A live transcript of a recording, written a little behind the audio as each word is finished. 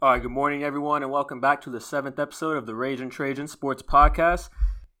All right, good morning, everyone, and welcome back to the 7th episode of the Ragin' Trajan Sports Podcast.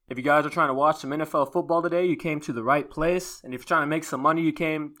 If you guys are trying to watch some NFL football today, you came to the right place. And if you're trying to make some money, you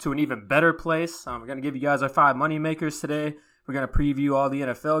came to an even better place. We're going to give you guys our 5 money makers today. We're going to preview all the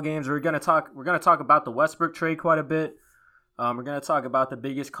NFL games. We're going to talk about the Westbrook trade quite a bit. We're going to talk about the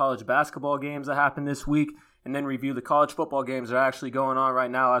biggest college basketball games that happened this week, and then review the college football games that are actually going on right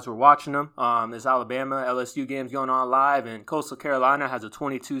now as we're watching them. There's Alabama, LSU games going on live, and Coastal Carolina has a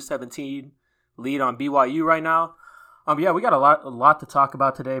 22-17 lead on BYU right now. We got a lot to talk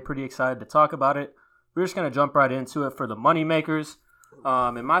about today. Pretty excited to talk about it. We're just going to jump right into it for the money makers.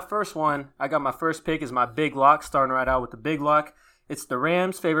 And my first one, I got my first pick is my big lock, starting right out with the big lock. It's the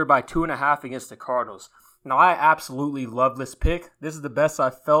Rams favored by 2.5 against the Cardinals. Now, I absolutely love this pick. This is the best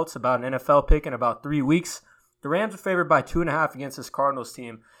I've felt about an NFL pick in about 3 weeks. The Rams are favored by 2.5 against this Cardinals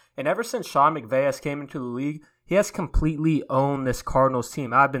team. And ever since Sean McVay has came into the league, he has completely owned this Cardinals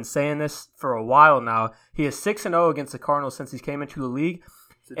team. I've been saying this for a while now. He is 6-0 against the Cardinals since he came into the league.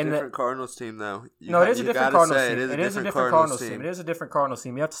 It's a different Cardinals team, though. It is a different Cardinals team. It is a different Cardinals team. It is a different Cardinals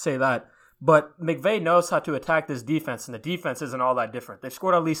team. You have to say that. But McVay knows how to attack this defense, and the defense isn't all that different. They've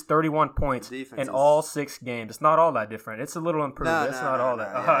scored at least 31 points in all 6 games. It's not all that different. It's a little improved. It's not all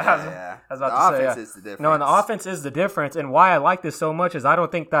that. I was about to say, the offense is the difference. No, and the offense is the difference. And why I like this so much is I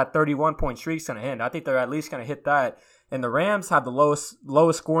don't think that 31-point streak's going to end. I think they're at least going to hit that. And the Rams have the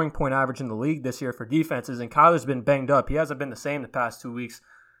lowest scoring point average in the league this year for defenses, and Kyler's been banged up. He hasn't been the same the past 2 weeks.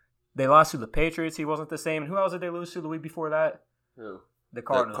 They lost to the Patriots. He wasn't the same. And who else did they lose to the week before that? Who? The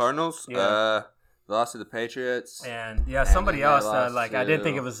Cardinals. The Cardinals? Yeah. They lost to the Patriots. And somebody else that I didn't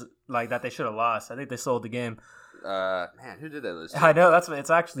think it was like that they should have lost. I think they sold the game. Man, who did they lose to? I know, it's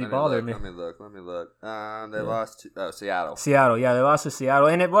actually bothered me. Let me look. They lost to Seattle. Seattle, yeah, they lost to Seattle,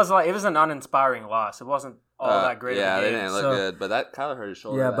 and it was an uninspiring loss. It wasn't all that great. Yeah, of a game. They didn't look good, but that Kyler hurt his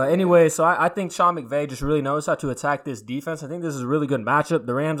shoulder. Yeah, but anyway, so I think Sean McVay just really knows how to attack this defense. I think this is a really good matchup.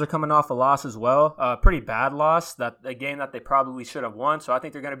 The Rams are coming off a loss as well, a pretty bad loss, a game that they probably should have won. So I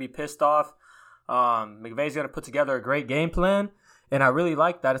think they're going to be pissed off. McVay's going to put together a great game plan, and I really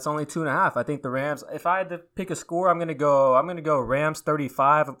like that. It's only 2.5. I think the Rams. If I had to pick a score, I'm going to go Rams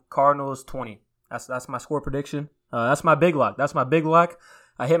 35, Cardinals 20. That's my score prediction. That's my big lock.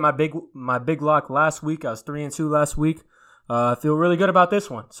 I hit my big lock last week. I was 3-2 last week. I feel really good about this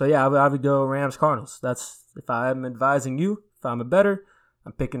one. So yeah, I would go Rams Cardinals. That's if I'm advising you. If I'm a bettor,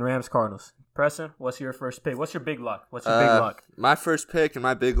 I'm picking Rams Cardinals. Preston, what's your first pick? What's your big lock? My first pick and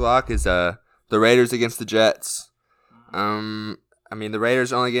my big lock is the Raiders against the Jets. The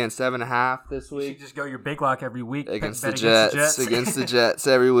Raiders only getting 7.5 this week. You should just go your big lock every week against the Jets. Against the Jets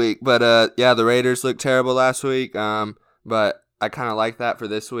every week. But the Raiders looked terrible last week. But I kind of like that for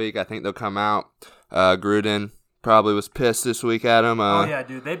this week. I think they'll come out. Gruden probably was pissed this week at him. Oh yeah,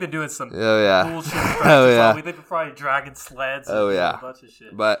 dude, they've been doing some bullshit. They've been probably dragging sleds. And a bunch of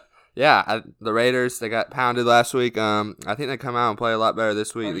shit. But. Yeah, the Raiders, they got pounded last week. I think they come out and play a lot better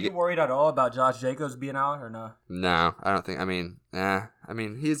this week. Are you worried at all about Josh Jacobs being out or no? No, I don't think.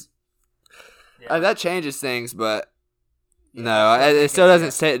 He's that changes things, but no, it still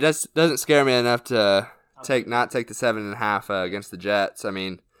doesn't scare me enough to not take the 7.5 against the Jets.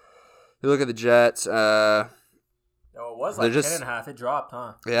 You look at the Jets. It was like 10.5. It dropped,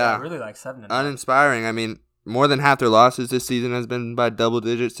 huh? Yeah, really like 7.5. Uninspiring. More than half their losses this season has been by double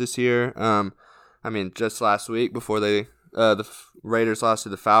digits this year. Just last week before the Raiders lost to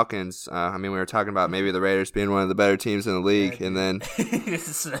the Falcons. We were talking about maybe the Raiders being one of the better teams in the league, and then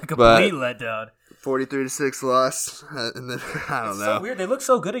this is a complete letdown. 43-6 loss, and then I don't know. So weird. They look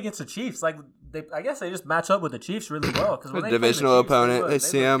so good against the Chiefs. I guess they just match up with the Chiefs really well because when they divisional opponent, they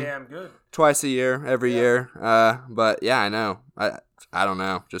see them twice a year, every year. But yeah, I know. I don't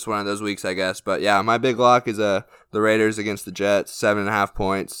know. Just one of those weeks, I guess. But yeah, my big lock is the Raiders against the Jets, 7.5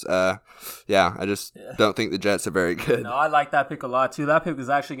 points. I just don't think the Jets are very good. No, I like that pick a lot too. That pick was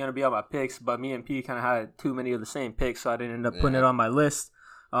actually going to be on my picks, but me and P kind of had too many of the same picks, so I didn't end up putting it on my list.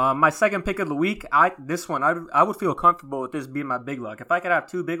 My second pick of the week, I would feel comfortable with this being my big lock. If I could have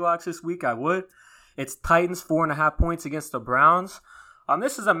 2 big locks this week, I would. It's Titans 4.5 points against the Browns.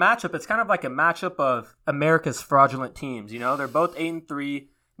 This is a matchup. It's kind of like a matchup of America's fraudulent teams. They're both 8-3.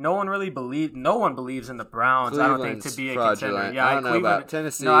 No one believes in the Browns. Cleveland's I don't think to be a fraudulent. contender. Yeah, I don't know about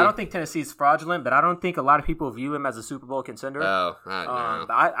Tennessee. No, I don't think Tennessee's fraudulent, but I don't think a lot of people view him as a Super Bowl contender. Oh,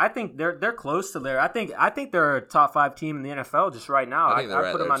 I think they're close to there. I think they're a top 5 team in the NFL just right now.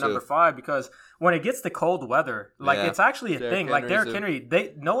 I put them on number 5 because when it gets to cold weather, it's actually a thing. Like Derrick Henry,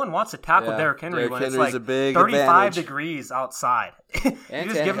 no one wants to tackle Derrick Henry when it's like 35 degrees outside. You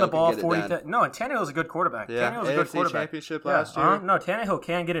just give him the ball 40. And Tannehill's a good quarterback. Yeah, Tannehill's a good quarterback. Championship last year. No, Tannehill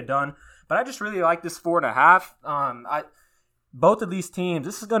can get it done. But I just really like this 4.5. Both of these teams,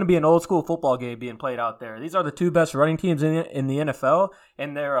 this is going to be an old school football game being played out there. These are the two best running teams in the NFL,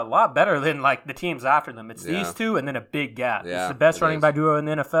 and they're a lot better than like the teams after them. It's these two and then a big gap. It's the best running back duo in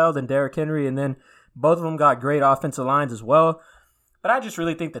the NFL, then Derrick Henry, and then both of them got great offensive lines as well. But I just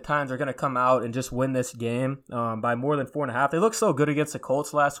really think the Titans are going to come out and just win this game by more than 4.5. They looked so good against the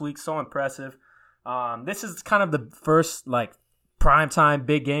Colts last week, so impressive. This is kind of the first like primetime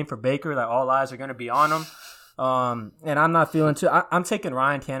big game for Baker that all eyes are going to be on him. And I'm not feeling too. I'm taking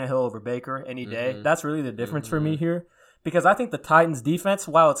Ryan Tannehill over Baker any day. That's really the difference for me here, because I think the Titans' defense,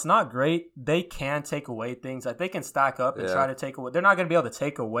 while it's not great, they can take away things. Like they can stack up and try to take away. They're not going to be able to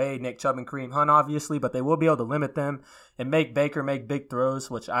take away Nick Chubb and Kareem Hunt, obviously, but they will be able to limit them and make Baker make big throws,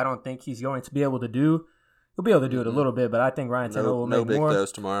 which I don't think he's going to be able to do. He'll be able to do it a little bit, but I think Ryan Tannehill will make more. No big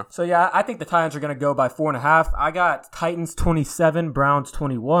throws tomorrow. So yeah, I think the Titans are going to go by 4.5. I got Titans 27, Browns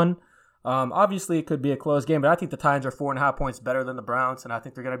 21. Obviously, it could be a close game, but I think the Titans are 4.5 points better than the Browns, and I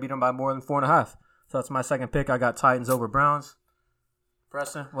think they're going to beat them by more than 4.5. So that's my second pick. I got Titans over Browns.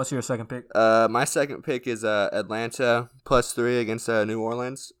 Preston, what's your second pick? My second pick is Atlanta +3 against New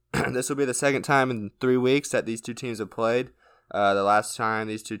Orleans. This will be the second time in 3 weeks that these two teams have played. The last time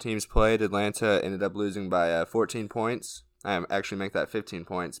these two teams played, Atlanta ended up losing by 14 points. I actually make that 15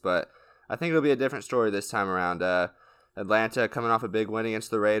 points, but I think it'll be a different story this time around. Atlanta coming off a big win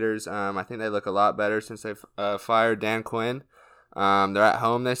against the Raiders. I think they look a lot better since they've fired Dan Quinn. They're at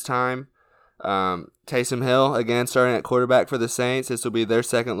home this time. Taysom Hill, again, starting at quarterback for the Saints. This will be their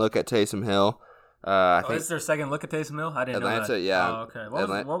second look at Taysom Hill. I think this is their second look at Taysom Hill? I didn't know that. Atlanta, yeah. Oh, okay.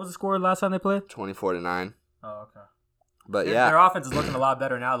 What was the score last time they played? 24-9. Oh, okay. But their offense is looking a lot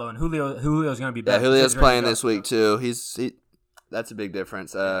better now, though, and Julio's going to be better. Yeah, Julio's playing this week, too. That's a big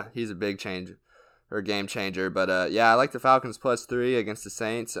difference. He's a big change. Or game changer, but I like the Falcons +3 against the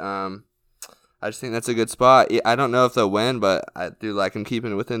Saints. I just think that's a good spot. I don't know if they'll win, but I do like them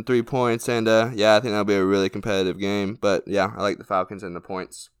keeping it within 3 points, and I think that'll be a really competitive game. But I like the Falcons and the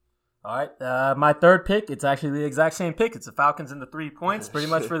points. All right, my third pick. It's actually the exact same pick. It's the Falcons and the 3 points, pretty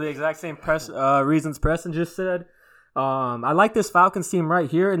much for the exact same reasons Preston just said. I like this Falcons team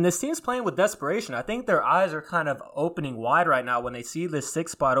right here, and this team's playing with desperation. I think their eyes are kind of opening wide right now when they see this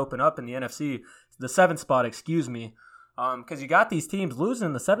 6th spot open up in the NFC. The 7th spot, excuse me, because you got these teams losing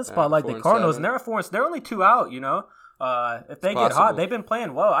in the 7th spot like the Cardinals, and they're only 2 out. If they get hot, they've been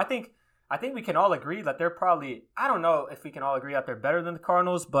playing well. I think we can all agree that they're probably. I don't know if we can all agree that they're better than the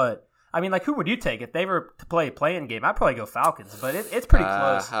Cardinals, but I mean, like, who would you take if they were to play a play-in game? I'd probably go Falcons, but it's pretty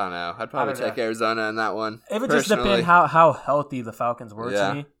close. I don't know. I'd probably take Arizona in that one. It would just depend how healthy the Falcons were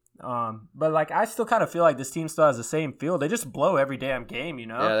to me. But like I still kind of feel like this team still has the same feel. They just blow every damn game,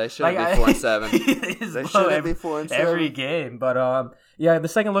 Yeah, they should be 4-7. They should be 4-7 every game. But the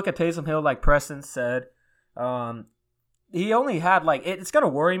second look at Taysom Hill, like Preston said, he only had it's gonna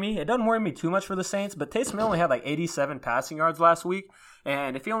worry me. It doesn't worry me too much for the Saints, but Taysom Hill only had 87 passing yards last week.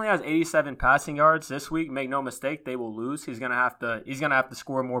 And if he only has 87 passing yards this week, make no mistake, they will lose. He's gonna have to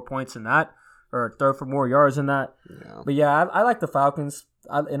score more points than that, or throw for more yards than that. Yeah. But I like the Falcons.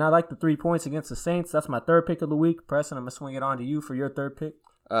 I like the 3 points against the Saints. That's my third pick of the week. Preston, I'm going to swing it on to you for your third pick.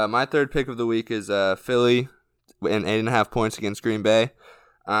 My third pick of the week is Philly and 8.5 points against Green Bay.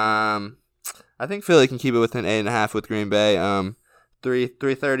 I think Philly can keep it within 8.5 with Green Bay.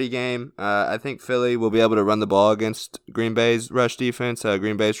 3:30 game. I think Philly will be able to run the ball against Green Bay's rush defense.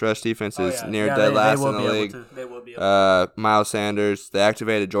 Green Bay's rush defense is near dead last in the league. They will be able to. Miles Sanders. They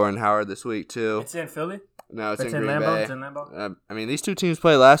activated Jordan Howard this week, too. It's in Philly? No, it's in Green Lambeau? Bay. It's in Lambeau? I mean, these two teams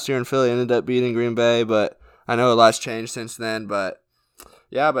played last year, and Philly ended up beating Green Bay, but I know a lot's changed since then. But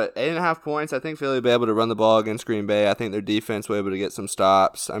 8.5 points, I think Philly will be able to run the ball against Green Bay. I think their defense will be able to get some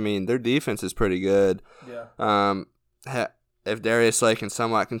stops. I mean, their defense is pretty good. Yeah. If Darius Slay can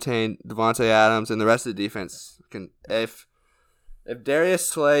somewhat contain Devontae Adams, and the rest of the defense can, if Darius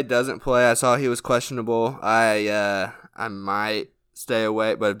Slay doesn't play, I saw he was questionable. I might stay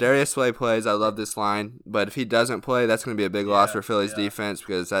away. But if Darius Slay plays, I love this line. But if he doesn't play, that's going to be a big loss for Philly's defense,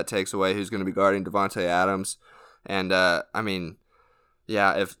 because that takes away who's going to be guarding Devontae Adams. And,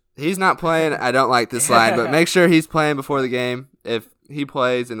 if he's not playing, I don't like this line. But make sure he's playing before the game. If he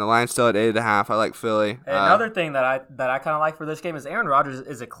plays and the line's still at 8.5, I like Philly. Another thing that I kind of like for this game is Aaron Rodgers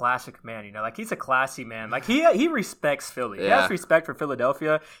is a classic man. He's a classy man. Like he respects Philly. He has respect for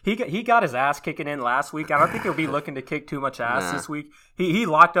Philadelphia. He got his ass kicking in last week. I don't think he'll be looking to kick too much ass this week. He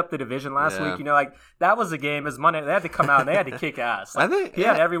locked up the division last week. That was a game. As Monday, they had to come out and they had to kick ass. He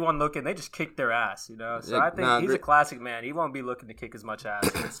had everyone looking. They just kicked their ass. So I think he's a classic man. He won't be looking to kick as much ass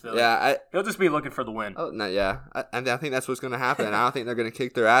against Philly. He'll just be looking for the win. Oh no, yeah. I think that's what's going to happen. I don't think think they're going to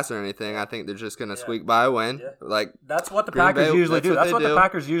kick their ass or anything. I think they're just going to squeak by a win. Yeah. Like that's what the Packers usually do. That's what the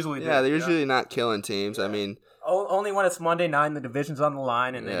Packers usually do. Yeah, they're usually not killing teams. I mean, only when it's Monday night and the division's on the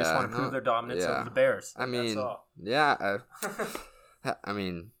line and they just want to prove their dominance over the Bears. I mean, that's all. Yeah. I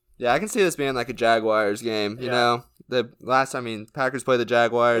mean, yeah, I can see this being like a Jaguars game. You know, the last Packers play the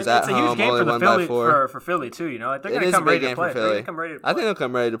Jaguars at home. It's a huge game only for won Philly, by 4. For Philly too. You know, they're going to come ready to play. I think they'll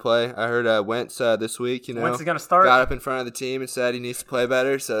come ready to play. I heard Wentz this week. You know, Wentz is going to start. Got up in front of the team and said he needs to play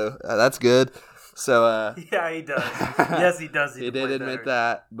better. So that's good. So yeah, he does. Yes, he does. He did admit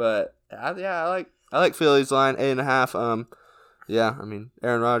that, but I like Philly's line 8.5. Yeah, I mean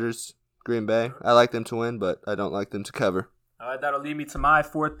Aaron Rodgers, Green Bay. I like them to win, but I don't like them to cover. All right, that'll lead me to my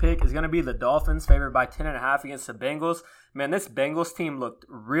fourth pick. Is going to be the Dolphins, favored by 10.5 against the Bengals. Man, this Bengals team looked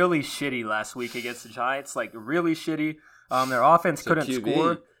really shitty last week against the Giants. Like, really shitty. Their offense couldn't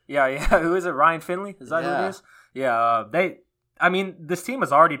score. Yeah. Who is it? Ryan Finley? Is that who it is? Yeah. This team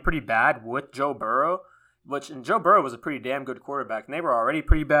was already pretty bad with Joe Burrow, and Joe Burrow was a pretty damn good quarterback, and they were already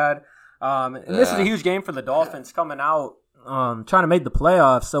pretty bad. This is a huge game for the Dolphins coming out, trying to make the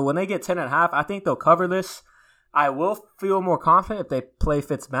playoffs. So when they get 10.5, I think they'll cover this. I will feel more confident if they play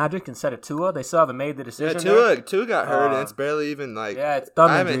Fitzmagic instead of Tua. They still haven't made the decision. Yeah, Tua got hurt, and it's barely even like... Yeah, it's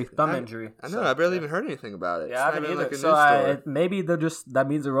thumb injury. I know, I barely even heard anything about it. Yeah, I haven't either. Maybe that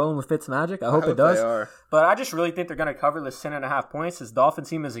means they're rolling with Fitzmagic. I hope it does. They are. But I just really think they're going to cover this 10.5 points. This Dolphin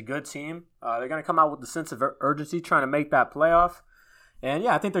team is a good team. They're going to come out with the sense of urgency, trying to make that playoff. And,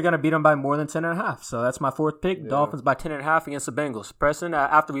 yeah, I think they're going to beat them by more than 10.5. So that's my fourth pick. Yeah. Dolphins by 10.5 against the Bengals. Preston,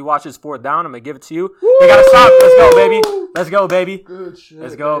 after we watch this fourth down, I'm going to give it to you. Woo! They got a stop. Let's go, baby. Let's go, baby. Good shit.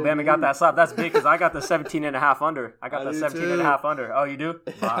 Let's go. Bama got that stop. That's big because I got the 17.5 under. I got the 17.5 under. Oh, you do?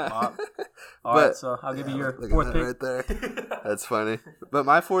 All right, so I'll give you your fourth pick. Right there. That's funny. But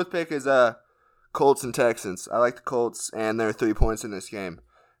my fourth pick is Colts and Texans. I like the Colts, and there are 3 points in this game.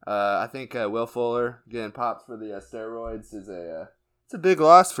 I think Will Fuller getting popped for the steroids is it's a big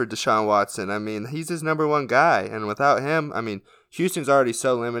loss for Deshaun Watson. I mean, he's his number one guy, and without him, Houston's already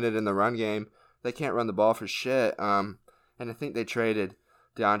so limited in the run game. They can't run the ball for shit. And I think they traded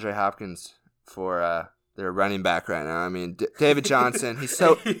DeAndre Hopkins for their running back right now. I mean, David Johnson, he's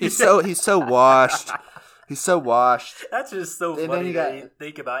so washed. He's so washed. That's just so funny that you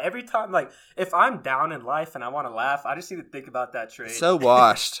think about. Every time, like, if I'm down in life and I want to laugh, I just need to think about that trade. So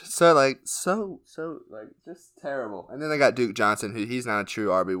washed. Just terrible. And then they got Duke Johnson, who he's not a true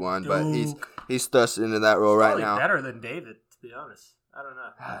RB1, but he's thrust into that role right now. Better than David, to be honest. I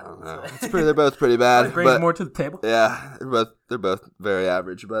don't know. They're both pretty bad. Brings more to the table. Yeah, they're both very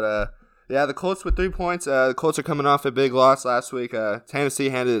average. But yeah, the Colts with 3 points. The Colts are coming off a big loss last week. Tennessee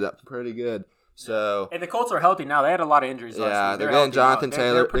handed it up pretty good. So and the Colts are healthy now. They had a lot of injuries last week. Yeah, they're getting Jonathan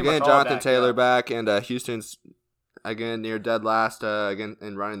Taylor. They're getting Jonathan Taylor back, and Houston's again near dead last again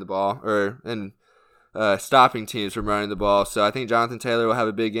in running the ball or in stopping teams from running the ball. So I think Jonathan Taylor will have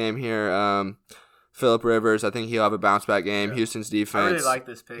a big game here. Phillip Rivers, I think he'll have a bounce back game. Yeah. Houston's defense. I really like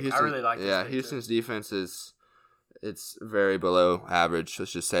this pick. Houston's defense it's very below average.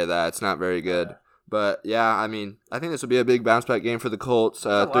 Let's just say that it's not very good. Yeah. But yeah, I think this will be a big bounce back game for the Colts.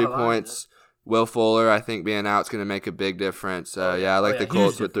 3 points. Will Fuller, I think, being out is going to make a big difference. I like the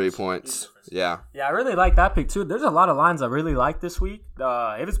Colts with 3 points. Yeah, I really like that pick, too. There's a lot of lines I really like this week.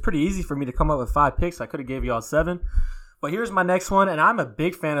 It was pretty easy for me to come up with 5 picks. I could have gave you all 7. But here's my next one, and I'm a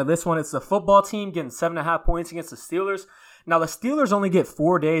big fan of this one. It's the football team getting 7.5 points against the Steelers. Now, the Steelers only get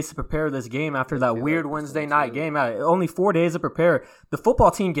 4 days to prepare this game after that weird Wednesday night game. Only 4 days to prepare. The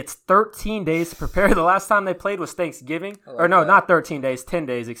football team gets 13 days to prepare. The last time they played was Thanksgiving. Not 13 days, 10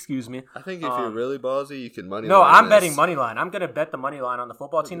 days, excuse me. I think if you're really ballsy, you can money line. No, I'm betting money line. I'm going to bet the money line on the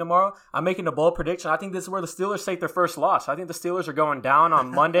football team tomorrow. I'm making a bold prediction. I think this is where the Steelers take their first loss. I think the Steelers are going down on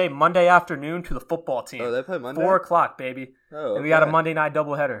Monday afternoon to the football team. Oh, they play Monday? 4 o'clock, baby. Oh, okay. And we got a Monday night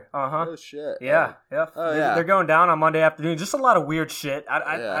doubleheader. Oh, shit. Yeah. Oh, yeah. They're going down on Monday afternoon. Just a lot of weird shit.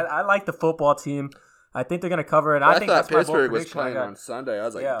 I like the football team. I think they're going to cover it. I think thought that's Pittsburgh was playing on Sunday. I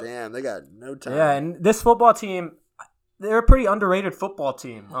was like, damn, they got no time. Yeah, and this football team, they're a pretty underrated football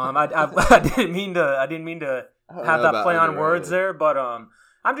team. I didn't mean to have that play on words there, but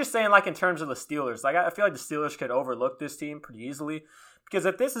I'm just saying, like, in terms of the Steelers, like, I feel like the Steelers could overlook this team pretty easily. Because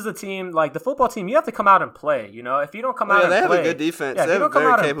if this is a team, like the football team, you have to come out and play. You know, if you don't come out and play. They have a good defense. They have a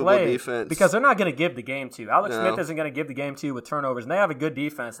very capable defense. Because they're not going to give the game to you. Alex Smith isn't going to give the game to you with turnovers. And they have a good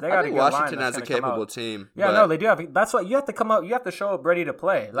defense. They got I think Washington has a capable team. Yeah, no, they do have. That's what you have to come out. You have to show up ready to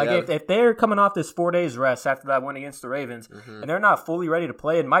play. Like if they're coming off this 4 days rest after that win against the Ravens, and they're not fully ready to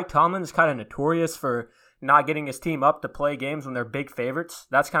play, and Mike Tomlin is kind of notorious for not getting his team up to play games when they're big favorites.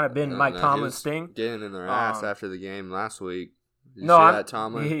 That's kind of been Mike Tomlin's thing. Getting in their ass after the game last week.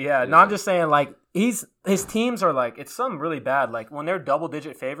 Tomlin? Yeah. No, I'm just saying, like, his teams are, like, it's something really bad. Like, when they're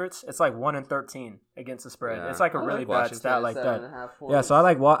double-digit favorites, it's like 1-13 against the spread. Yeah. It's like a really bad stat like that. Yeah, so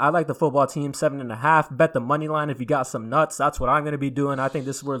I like the football team, 7.5. Bet the money line if you got some nuts. That's what I'm going to be doing. I think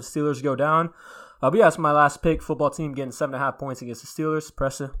this is where the Steelers go down. But yeah, that's my last pick. Football team getting 7.5 points against the Steelers.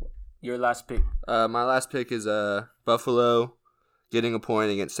 Presser, your last pick. My last pick is Buffalo getting a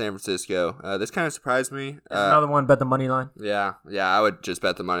point against San Francisco. This kind of surprised me. Another one, bet the money line. Yeah, I would just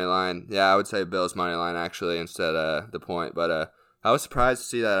bet the money line. Yeah, I would say Bills money line actually instead of the point. But I was surprised to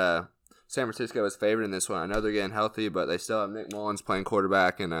see that San Francisco was favored in this one. I know they're getting healthy, but they still have Nick Mullins playing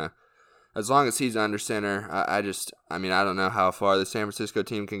quarterback, and as long as he's under center, I don't know how far the San Francisco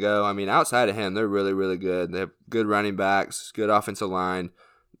team can go. I mean, outside of him, they're really, really good. They have good running backs, good offensive line,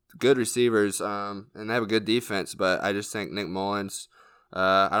 good receivers, and they have a good defense, but I just think Nick Mullins,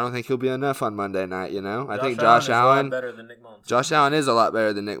 I don't think he'll be enough on Monday night, you know? I think Josh Allen is a lot better than Nick Mullins. Josh Allen is a lot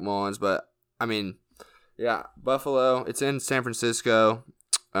better than Nick Mullins, but, I mean, yeah, Buffalo, it's in San Francisco.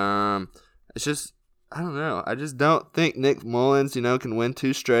 It's just, I don't know. I just don't think Nick Mullins, can win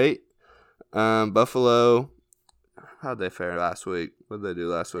 2 straight. Buffalo, how'd they fare last week? What did they do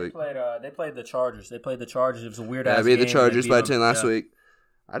last week? They played the Chargers. It was a weird-ass game. They beat the Chargers by 10 last week.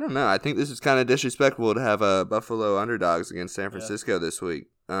 I don't know. I think this is kind of disrespectful to have Buffalo underdogs against San Francisco this week.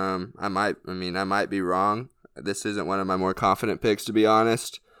 I might be wrong. This isn't one of my more confident picks, to be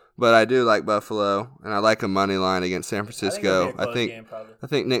honest. But I do like Buffalo, and I like a money line against San Francisco. I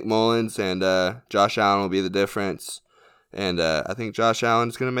think Nick Mullins and Josh Allen will be the difference. And I think Josh Allen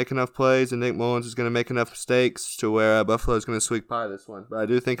is going to make enough plays, and Nick Mullins is going to make enough mistakes to where Buffalo is going to squeak by this one. But I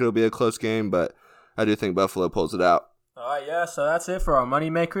do think it'll be a close game, but I do think Buffalo pulls it out. All right, yeah, so that's it for our money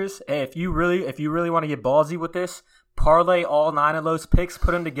makers. Hey, if you really want to get ballsy with this, parlay all 9 of those picks,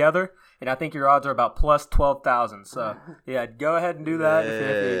 put them together, and I think your odds are about plus 12,000. So, yeah, go ahead and do that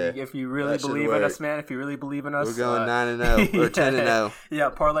if you really believe in us, man. If you really believe in us. We're going 9-0 or 10-0. Yeah,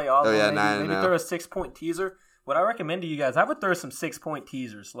 parlay all of them. Maybe 9-0. throw a 6-point teaser. What I recommend to you guys, I would throw some 6-point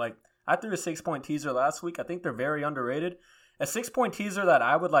teasers. Like, I threw a 6-point teaser last week. I think they're very underrated. A 6-point teaser that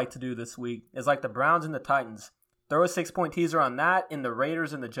I would like to do this week is like the Browns and the Titans. Throw a 6-point teaser on that in the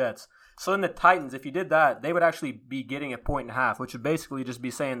Raiders and the Jets. So in the Titans, if you did that, they would actually be getting 1.5 points, which would basically just be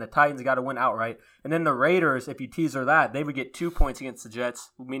saying the Titans got to win outright. And then the Raiders, if you teaser that, they would get 2 points against the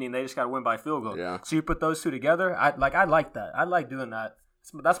Jets, meaning they just got to win by field goal. Yeah. So you put those two together. I like that. I like doing that.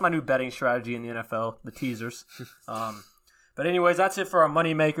 That's my new betting strategy in the NFL, the teasers. But anyways, that's it for our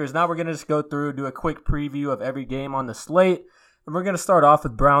money makers. Now we're going to just go through, do a quick preview of every game on the slate. And we're going to start off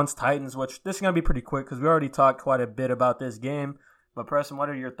with Browns-Titans, which this is going to be pretty quick because we already talked quite a bit about this game. But Preston, what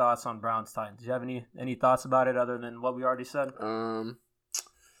are your thoughts on Browns-Titans? Do you have any thoughts about it other than what we already said? I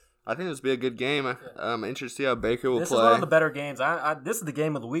think this will be a good game. I'm interested to see how Baker will play. This is one of the better games. This is the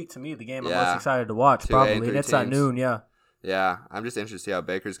game of the week to me, the game I'm most excited to watch, probably. And it's at noon, yeah. Yeah, I'm just interested to see how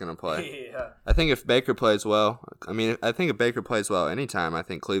Baker's going to play. Yeah. I think if Baker plays well, anytime, I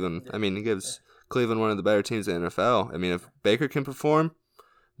think Cleveland, he gives Cleveland one of the better teams in the NFL. If Baker can perform,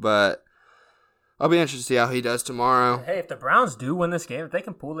 but I'll be interested to see how he does tomorrow. Hey, if the Browns do win this game, if they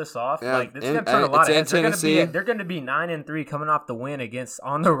can pull this off, it's going to turn a lot of heads. They're going to be 9-3 coming off the win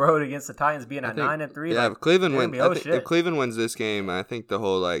on the road against the Titans, being at 9-3. Yeah, if Cleveland wins, if Cleveland wins this game, I think the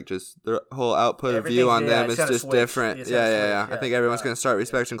whole the whole output of view on them is just different. Yeah. I think everyone's going to start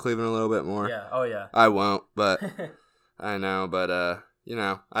respecting Cleveland a little bit more. Yeah. Oh yeah. I won't, but I know, but I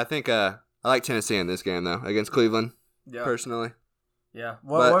think I like Tennessee in this game though against Cleveland. Yeah. Personally. Yeah.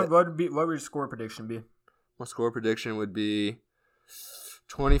 What would your score prediction be? My score prediction would be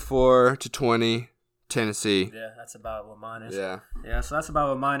 24-20 Tennessee. Yeah, that's about what mine is. Yeah. Yeah, so that's about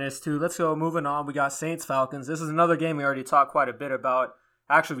what mine is too. Let's go moving on. We got Saints-Falcons. This is another game we already talked quite a bit about.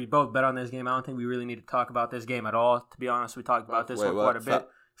 Actually, we both bet on this game. I don't think we really need to talk about this game at all. To be honest, we talked about this one quite a bit.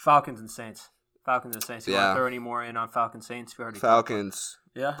 Falcons and Saints. You want to throw any more in on Falcons-Saints? Falcons.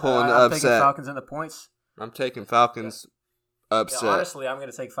 Yeah. Pulling the upset. I'm taking Falcons in the points. I'm taking Falcons. Upset. Yeah, honestly, I'm going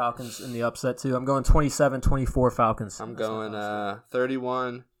to take Falcons in the upset, too. I'm going 27-24 Falcons. I'm going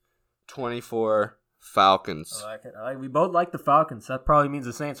 31-24 Falcons. I like it. We both like the Falcons. That probably means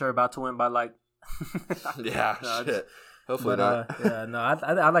the Saints are about to win by, yeah, shit. Hopefully not.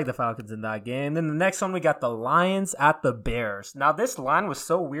 I like the Falcons in that game. Then the next one, we got the Lions at the Bears. Now, this line was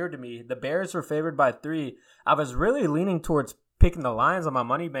so weird to me. The Bears were favored by 3. I was really leaning towards picking the Lions on my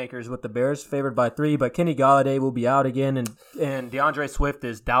money makers with the Bears favored by 3, but Kenny Golladay will be out again, and DeAndre Swift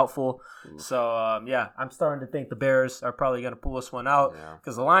is doubtful. So, I'm starting to think the Bears are probably going to pull this one out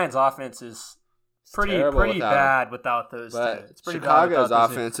because the Lions' offense is pretty bad without those two. It's pretty Chicago's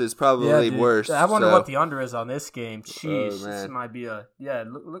offense is probably worse. I wonder what the under is on this game. Jeez, this might be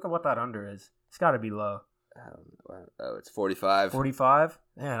look at what that under is. It's got to be low. I don't know. Oh, it's 45. 45?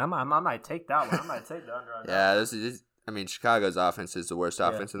 Man, I might take that one. I might take the under on that. This is. I mean, Chicago's offense is the worst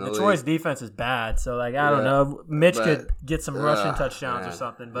offense in the league. Detroit's defense is bad, so I don't know. Mitch could get some rushing touchdowns or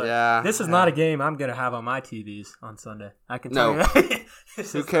something, but this is not a game I'm gonna have on my TVs on Sunday. I can tell you that.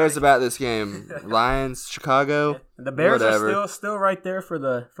 Who cares about this game? Lions, Chicago. The Bears are still right there for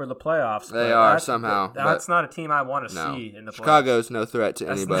the playoffs. They are somehow. That's not a team I want to see in the playoffs. Chicago's no threat to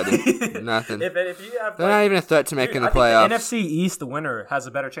anybody. Nothing. If you have, they're not even a threat to making the playoffs. The NFC East winner has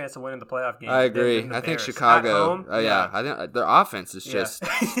a better chance of winning the playoff game. I agree. I think Chicago. I think their offense is just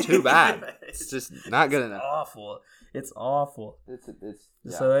too bad. It's just not good enough. It's awful.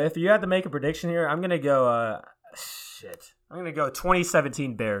 So if you had to make a prediction here, I'm gonna go. I'm going to go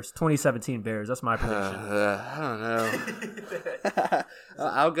 2017 Bears. 2017 Bears. That's my prediction. I don't know.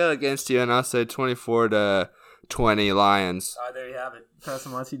 I'll go against you, and I'll say 24-20 Lions. There you have it.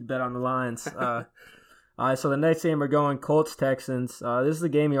 Preston wants you to bet on the Lions. All right, so the next game we're going Colts-Texans. This is a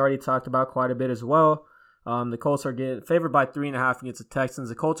game you already talked about quite a bit as well. The Colts are getting favored by 3.5 against the Texans.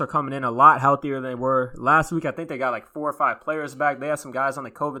 The Colts are coming in a lot healthier than they were last week. I think they got like 4 or 5 players back. They had some guys on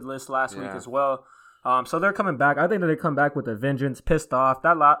the COVID list last week as well. So they're coming back. I think that they come back with a vengeance, pissed off.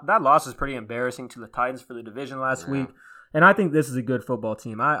 That loss is pretty embarrassing to the Titans for the division last week. And I think this is a good football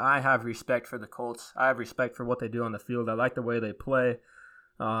team. I have respect for the Colts. I have respect for what they do on the field. I like the way they play.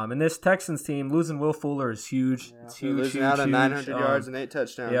 And this Texans team, losing Will Fuller is huge. It's huge, losing out on 900 yards and 8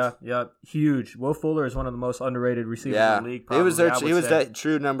 touchdowns. Yeah, huge. Will Fuller is one of the most underrated receivers in the league. Probably, he was that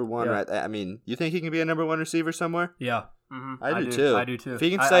true number one, right? I mean, you think he can be a number one receiver somewhere? Yeah. Mm-hmm. I do too. If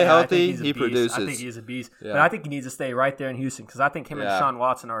he can stay healthy, he produces. I think he's a beast. Yeah. But I think he needs to stay right there in Houston because I think him and Deshaun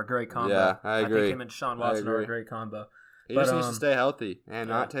Watson are a great combo. Yeah, I agree. I think him and Deshaun Watson are a great combo. He just needs to stay healthy and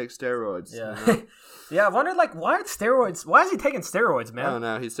not take steroids. Yeah. Yeah, I wondered, why are steroids? Why is he taking steroids, man? I don't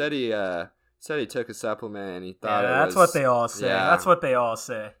know. He said he took a supplement and he thought that's what they all say. Yeah. That's what they all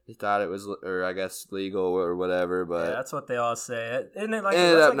say. He thought it was, or I guess legal or whatever, but that's what they all say. Isn't it that's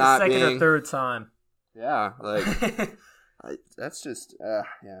the second or third time? Yeah, that's just I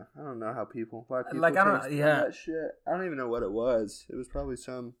don't know why people take that shit. I don't even know what it was. It was probably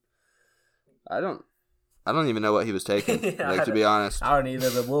some. I don't even know what he was taking. To be honest, I don't either.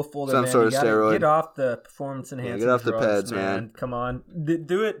 But Will Fuller, some sort of steroid. Get off the performance enhancing. Get off the drugs, peds, man. Come on,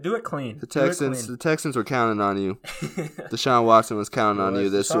 do it clean. The Texans were counting on you. Deshaun Watson was counting on you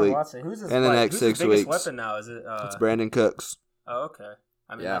this week. And the next 6 weeks. Weapon now is it? It's Brandon Cooks. Oh, okay.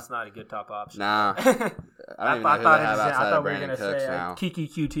 I mean, that's not a good top option. Nah. I thought we were going to say Kiki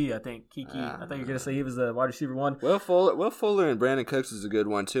QT, I think. I thought you were going to say he was the wide receiver one. Will Fuller and Brandon Cooks is a good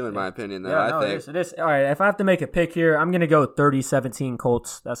one, too, in my opinion, though. I think. It is. All right, if I have to make a pick here, I'm going to go 30-17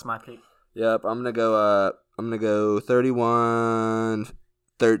 Colts. That's my pick. Yep, I'm going to go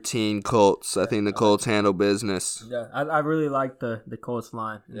 31-13 Colts. I think the Colts handle business. Yeah, I really like the Colts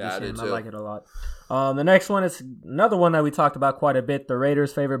line. I do too. I like it a lot. The next one is another one that we talked about quite a bit. The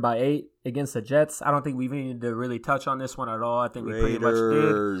Raiders favored by 8 against the Jets. I don't think we need to really touch on this one at all. I think we pretty much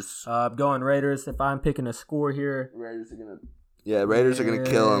did. Going Raiders. If I'm picking a score here, Raiders are gonna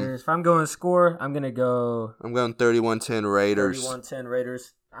kill them. If I'm going score, I'm going 31-10 Raiders. 31-10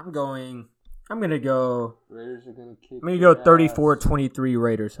 Raiders. I'm gonna go. Raiders are gonna kick. I'm gonna go 34-23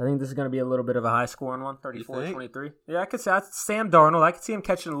 Raiders. I think this is gonna be a little bit of a high scoring one. 34-23. Yeah, I could say Sam Darnold. I could see him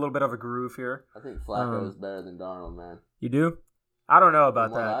catching a little bit of a groove here. I think Flacco is better than Darnold, man. You do? I don't know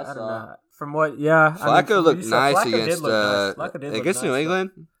about that. I don't know. From what? Yeah. Flacco looked nice against New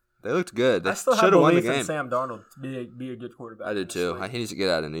England. They looked good. They I still have belief in Sam Darnold to be a good quarterback. I did too. He needs to get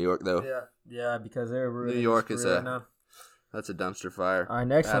out of New York though. Yeah, because they're really New York is That's a dumpster fire. All right,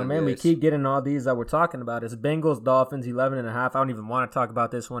 next one, man. We keep getting all these that we're talking about. It's Bengals, Dolphins, 11.5. I don't even want to talk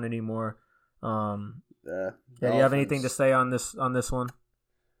about this one anymore. Do you have anything to say on this one?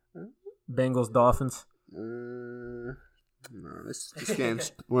 Bengals, Dolphins? No, this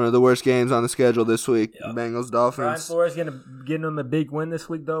game's one of the worst games on the schedule this week. Yep. Bengals, Dolphins. Brian Flores getting them a big win this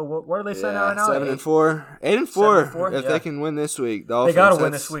week, though. What are they saying right now? 7-4. 8-4. If they can win this week, Dolphins. They got to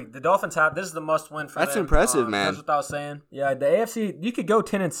win this week. The Dolphins this is the must win for them. That's impressive, man. That's what I was saying. Yeah, the AFC, you could go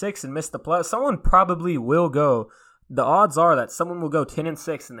 10-6 and miss the play. Someone probably will go. The odds are that someone will go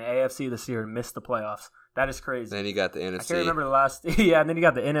 10-6 in the AFC this year and miss the playoffs. That is crazy. Then you got the NFC. I can't remember the last. And then you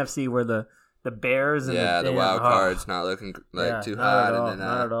got the NFC where the Bears and the wild card's not looking too hot.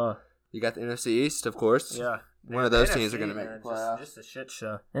 Not at all. You got the NFC East, of course. Yeah. One of those teams are going to make the playoffs. Just a shit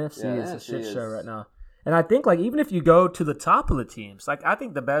show. NFC is a shit show right now. And I think, like, even if you go to the top of the teams, like, I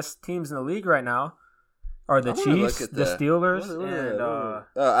think the best teams in the league right now are the Chiefs, the Steelers, and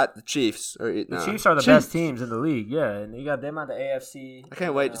the Chiefs. The Chiefs are the best teams in the league, yeah. And you got them on the AFC. I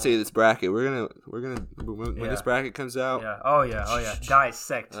can't wait to see this bracket. We're gonna when this bracket comes out. Yeah. Oh yeah.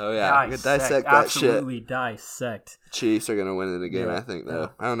 Dissect. Oh yeah. Dissect that shit. Absolutely dissect. Chiefs are gonna win it again. I think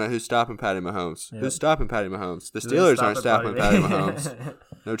though. I don't know who's stopping Patty Mahomes. Who's stopping Patty Mahomes? The Steelers aren't stopping Patty Mahomes.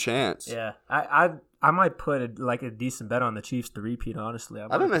 No chance. Yeah. I might put a decent bet on the Chiefs to repeat. Honestly,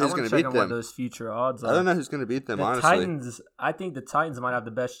 I don't know who's going to beat them. What those future odds are. I don't know who's going to beat them. Honestly, Titans. I think the Titans might have the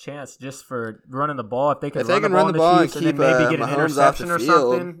best chance just for running the ball. If they can run the ball and keep maybe get an Mahomes interception off the or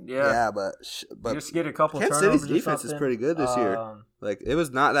field. something. Yeah, but just get a couple. Kansas City's defense is pretty good this year. Like it was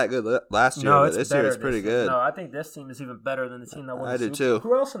not that good last year, but this year it's pretty good. No, I think this team is even better than the team that won. I do too.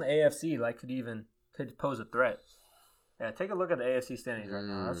 Who else in the AFC could pose a threat? Yeah, take a look at the AFC standings right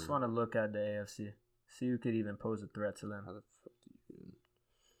now. I just want to look at the AFC. See who could even pose a threat to them.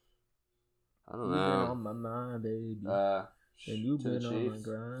 I don't know. You've been on my mind, baby. And you've been on my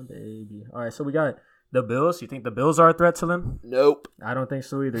grind, baby. All right, so we got the Bills. You think the Bills are a threat to them? Nope. I don't think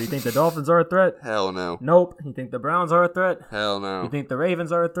so either. You think the Dolphins are a threat? Hell no. Nope. You think the Browns are a threat? Hell no. You think the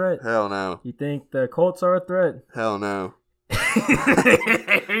Ravens are a threat? Hell no. You think the Colts are a threat? Hell no. Hell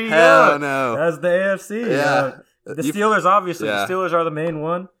no. That's the AFC. Yeah. The Steelers, obviously. Yeah. The Steelers are the main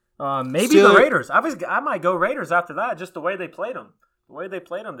one. Maybe the Raiders. I might go Raiders after that, just the way they played them. The way they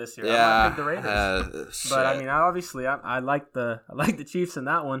played them this year. Yeah. I might pick the Raiders. But, I mean, I like the Chiefs in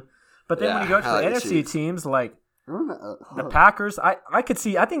that one. But then when you go to the NFC teams, like the Packers, I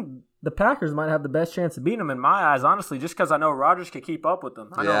think the Packers might have the best chance of beating them in my eyes, honestly, just because I know Rodgers could keep up with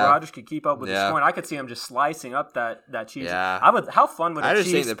them. I know Rodgers could keep up with the scoring. I could see him just slicing up that Chiefs. Yeah. How fun would a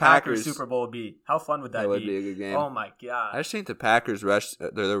Chiefs-Packers Super Bowl be? How fun would that be? That would be a good game. Oh, my God. I just think the Packers'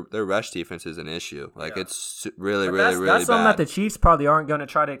 their rush defense is an issue. Like, it's really bad. That's something that the Chiefs probably aren't going to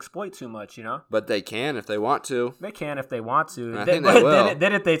try to exploit too much, you know? But they can if they want to. They can if they want to. I think they will.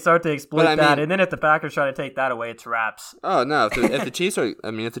 Then if they start to exploit that, and then if the Packers try to take that away, it's wraps. Oh, no. If the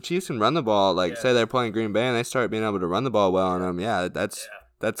Chiefs can run the ball, like, say they're playing Green Bay and they start being able to run the ball well on them, that's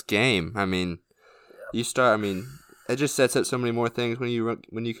game. I mean, it just sets up so many more things when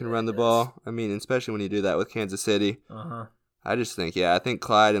you can run the ball. I mean, especially when you do that with Kansas City. I just think, I think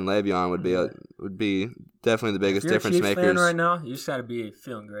Clyde and Le'Veon would be definitely the biggest difference makers. If you're a Chiefs fan right now, you just got to be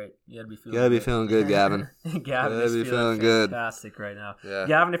feeling great. You got to be feeling good, Gavin. Gavin is feeling fantastic right now. Yeah.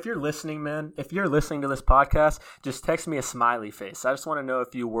 Gavin, if you're listening, man, if you're listening to this podcast, just text me a smiley face. I just want to know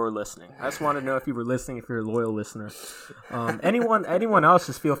if you were listening. I just want to know if you were listening, if you're a loyal listener. Anyone else,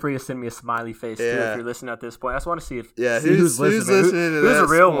 just feel free to send me a smiley face too if you're listening at this point. I just want to see who's listening. Who's a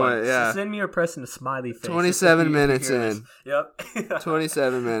real one? Yeah. Send me or pressing a smiley face. 27 minutes in. Yep.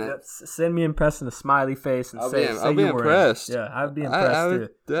 27 minutes. Yep. Send me impressing a smiley face and say I'll be impressed. Yeah, I'd be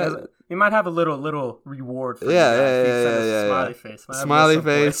impressed too. You might have a little reward for smiley face. Smiley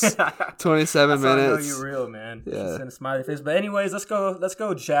face. 27 minutes. I know you're real, man. Yeah. Send a smiley face. But anyways, let's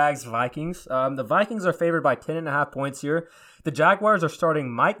go Jags Vikings. The Vikings are favored by 10.5 points here. The Jaguars are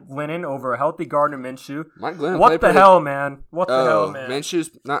starting Mike Glennon over a healthy Gardner Minshew. Mike Glennon. What the hell, man? What the hell, man?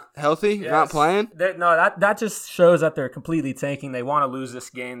 Minshew's not healthy? Yes. Not playing? That just shows that they're completely tanking. They want to lose this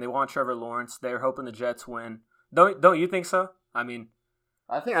game. They want Trevor Lawrence. They're hoping the Jets win. Don't you think so?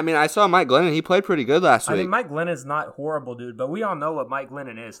 I saw Mike Glennon. He played pretty good last week. I mean, Mike Glennon's not horrible, dude, but we all know what Mike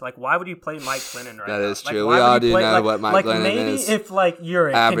Glennon is. Like, why would you play Like Glennon right now? That is true. We all do know what Mike Glennon is. Maybe if you're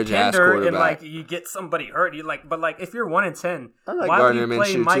a contender and you get somebody hurt, if you're 1-10, why would you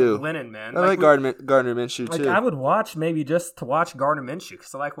play Mike Glennon, man? I like Gardner Minshew too. I would watch maybe just to watch Gardner Minshew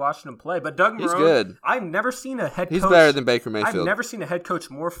because I like watching him play. But Doug Marrone, he's good. I've never seen a head coach. He's better than Baker Mayfield. I've never seen a head coach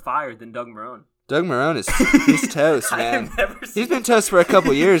more fired than Doug Marrone. Doug Marrone he's toast, man. He's been toast for a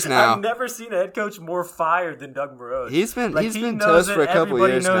couple years now. I've never seen a head coach more fired than Doug Marrone. He's been toast for a couple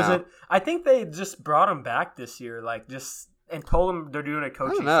years now. Everybody knows it. I think they just brought him back this year, and told him they're doing a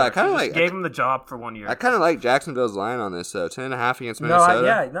coaching search. I gave him the job for 1 year. I kind of like Jacksonville's line on this, though. 10.5 against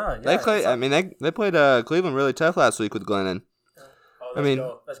Minnesota. They played Cleveland really tough last week with Glennon.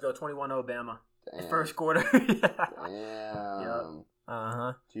 Let's go 21 Bama. Damn. First quarter. Damn. Yep.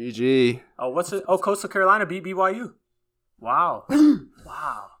 GG. Oh, what's it? Oh, Coastal Carolina beat BYU. Wow.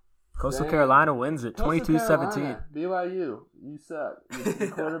 Wow. Coastal Carolina wins it 22-17. BYU, you suck.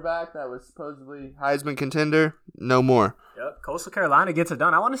 The quarterback that was supposedly Heisman contender, no more. Yep. Coastal Carolina gets it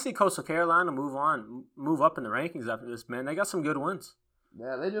done. I want to see Coastal Carolina move up in the rankings after this, man. They got some good wins.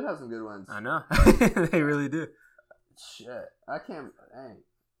 Yeah, they do have some good ones. I know. They really do. Shit. I can't. Dang.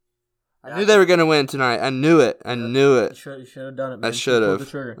 I knew they were gonna win tonight. I knew it. You should have done it, man. I should have.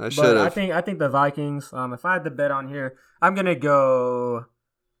 I think the Vikings. If I had to bet on here, I'm gonna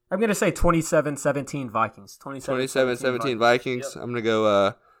say 27-17 Vikings. 27-17 Vikings. Yep. I'm gonna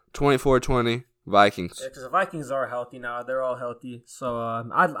go 24-20 Vikings. Yeah, because the Vikings are healthy now. They're all healthy. So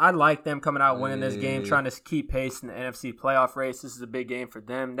I like them coming out winning this game, trying to keep pace in the NFC playoff race. This is a big game for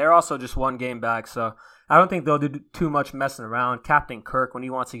them. They're also just one game back, so I don't think they'll do too much messing around. Captain Kirk, when he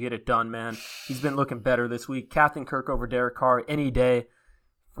wants to get it done, man, he's been looking better this week. Captain Kirk over Derek Carr any day.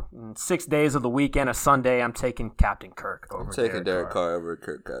 6 days of the week and a Sunday, I'm taking Captain Kirk over Derek Carr. I'm taking Derek Carr over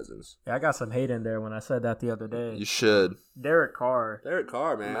Kirk Cousins. Yeah, I got some hate in there when I said that the other day. You should. Derek Carr,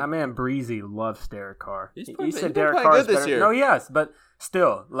 man. My man Breezy loves Derek Carr. He said Derek Carr is better. No, yes, but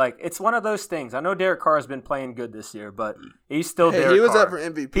still, like, it's one of those things. I know Derek Carr has been playing good this year, but he's still Derek Carr. He was up for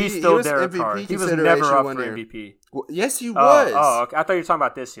MVP. He's still Derek Carr. He was never up for MVP. Well, yes, he was. Oh, okay. I thought you were talking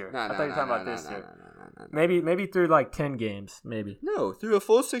about this year. I thought you were talking about this year. Maybe through like 10 games, maybe. No, through a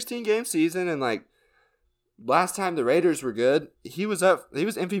full 16-game season, and like last time the Raiders were good, he was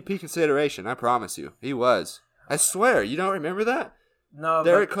MVP consideration. I promise you, he was. I swear, you don't remember that? No,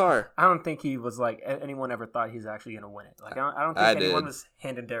 Derek Carr. I don't think he was like anyone ever thought he's actually going to win it. Like I don't think anyone was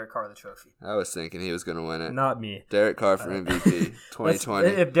handing Derek Carr the trophy. I was thinking he was going to win it. Not me. Derek Carr for MVP 2020.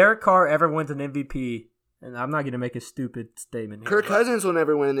 If Derek Carr ever wins an MVP. And I'm not going to make a stupid statement here. Kirk Cousins will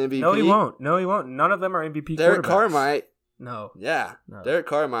never win an MVP. No, he won't. None of them are MVP Derek quarterbacks. Carr might. No. Yeah. No. Derek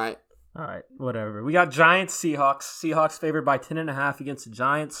Carr might. All right. Whatever. We got Giants, Seahawks. Seahawks favored by 10.5 against the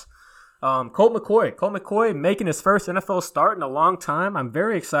Giants. Colt McCoy making his first NFL start in a long time. I'm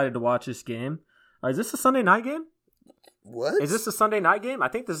very excited to watch this game. Is this a Sunday night game? What? Is this a Sunday night game? I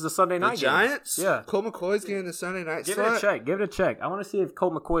think this is a Sunday night game. The Giants? Yeah. Colt McCoy's getting the Sunday night slot? Give it a check. I want to see if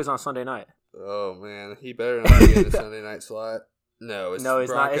Colt McCoy's on Sunday night. Oh, man. He better not be in the Sunday night slot. No, it's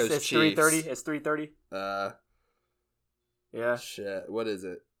not. It's 3:30. It's 3:30. Yeah. Shit. What is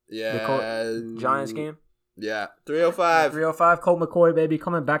it? Yeah. Giants game? Yeah. 3:05. 3:05. Colt McCoy, baby,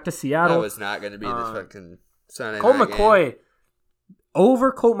 coming back to Seattle. That was not going to be this fucking Sunday Colt night McCoy. game.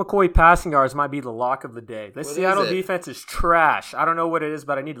 Over Colt McCoy passing yards might be the lock of the day. This Seattle defense is trash. I don't know what it is,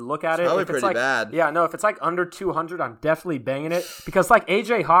 but I need to look at it. Probably pretty bad. Yeah, no, if it's like under 200, I'm definitely banging it. Because like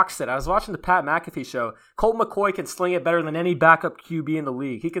AJ Hawk said, I was watching the Pat McAfee show, Colt McCoy can sling it better than any backup QB in the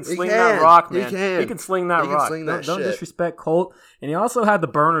league. He can sling that rock, man. He can sling that rock. Don't disrespect Colt. And he also had the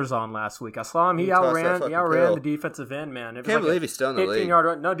burners on last week. I saw him. He outran the defensive end, man. I can't believe he's still in the league.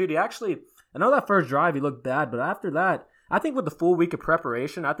 No, dude, I know that first drive he looked bad, but after that, I think with the full week of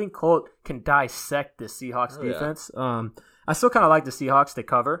preparation, I think Colt can dissect this Seahawks defense. I still kind of like the Seahawks to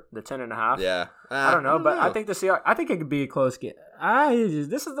cover the 10.5. Yeah, I don't know, but I think the Seahawks. I think it could be a close game.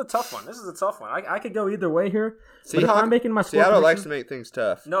 This is a tough one. I could go either way here. But if I'm making my Seattle likes to make things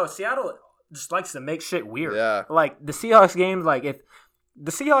tough. No, Seattle just likes to make shit weird. Yeah, like the Seahawks games. Like if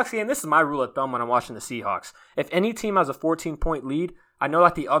the Seahawks game, this is my rule of thumb when I'm watching the Seahawks. If any team has a 14-point lead, I know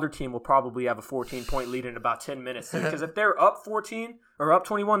that the other team will probably have a 14-point lead in about 10 minutes. Because if they're up 14 or up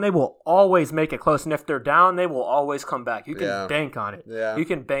 21, they will always make it close. And if they're down, they will always come back. You can bank on it. Yeah. You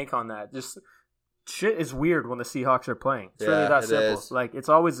can bank on that. Just shit is weird when the Seahawks are playing. It's really that simple. Is. Like it's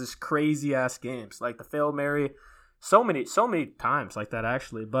always this crazy-ass games. Like the Hail Mary. So many times like that,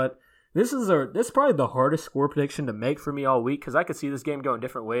 actually. But this is probably the hardest score prediction to make for me all week because I could see this game going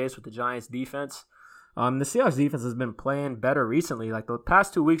different ways with the Giants' defense. The Seahawks defense has been playing better recently. Like the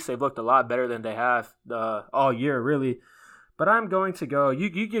past 2 weeks, they've looked a lot better than they have all year, really. But I'm going to go. You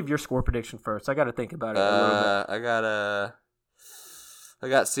give your score prediction first. I got to think about it a little bit. I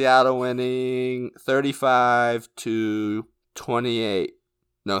got Seattle winning 35-28.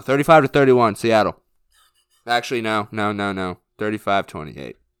 No, 35-31. Seattle. Actually, no.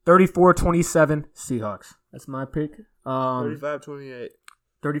 35-28. 34-27 Seahawks. That's my pick. 35-28.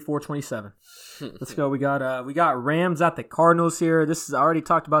 34-27. Let's go. We got Rams at the Cardinals here. I already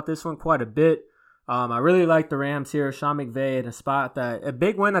talked about this one quite a bit. I really like the Rams here. Sean McVay in a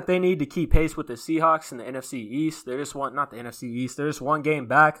big win that they need to keep pace with the Seahawks in the NFC East. They're just one game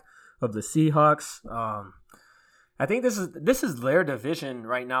back of the Seahawks. I think this is their division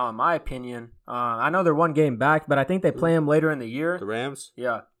right now, in my opinion. I know they're one game back, but I think they play them later in the year. The Rams?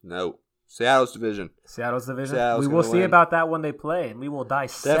 Yeah. No. Seattle's division. We will see about that when they play, and we will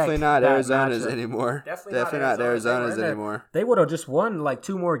dissect. Definitely not Arizona's anymore. Definitely not Arizona's anymore. They would have just won like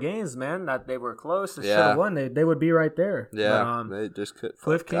 2 more games, man. That they were close. They should have won. They would be right there. Yeah, they just could.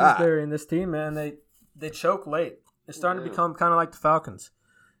 Cliff Kingsbury in this team, man. They choke late. It's starting to become kind of like the Falcons.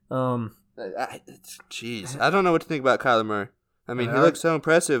 Jeez, I don't know what to think about Kyler Murray. I mean, he looks so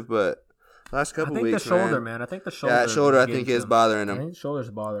impressive, but last couple weeks. I think the shoulder, man. I think the shoulder. Yeah, shoulder. I think is bothering him. I think the shoulder's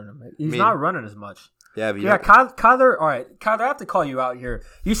bothering him. He's not running as much. Yeah, but Kyler. All right, Kyler. I have to call you out here.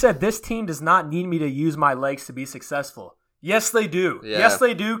 You said this team does not need me to use my legs to be successful. Yes, they do. Yeah. Yes,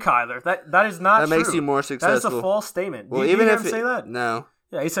 they do, Kyler. That is not true. That makes you more successful. That is a false statement. Well, Did even you if say that? No.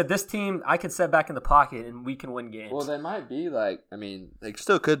 Yeah, he said this team I can set back in the pocket and we can win games. Well, they might be they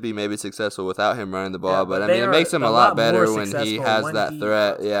still could be maybe successful without him running the ball, but it makes him a lot better when he has that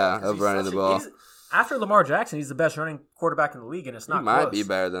threat, of running the ball. After Lamar Jackson, he's the best running quarterback in the league, and it's not he close. might be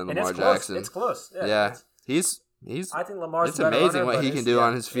better than Lamar Jackson. It's close. Yeah. I think Lamar's it's amazing what he can do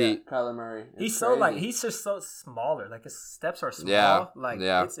on his feet. Yeah. Kyler Murray. He's just so smaller. Like his steps are small.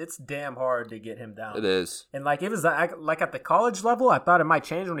 It's damn hard to get him down. It is. And it was like at the college level, I thought it might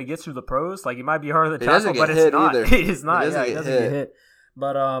change when he gets through the pros. Like he might be harder to tackle, but it's not. It is not. He doesn't get hit.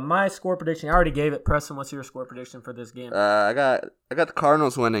 But my score prediction, I already gave it. Preston, what's your score prediction for this game? I got the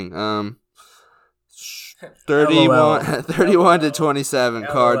Cardinals winning. 31 to 27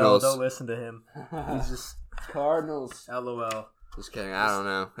 Cardinals. Don't listen to him. He's just Cardinals. LOL. Just kidding. I don't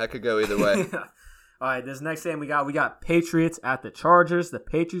know. That could go either way. All right, this next game we got Patriots at the Chargers. The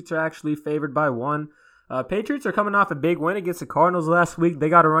Patriots are actually favored by 1. Patriots are coming off a big win against the Cardinals last week. They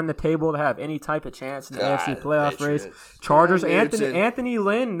got to run the table to have any type of chance in the AFC playoff race. Chargers, Anthony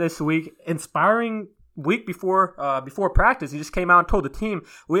Lynn this week, inspiring week before practice, he just came out and told the team,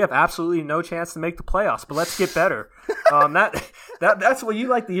 we have absolutely no chance to make the playoffs, but let's get better. That's what you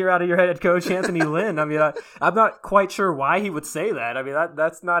like to hear out of your head coach, Anthony Lynn. I mean, I'm not quite sure why he would say that. I mean,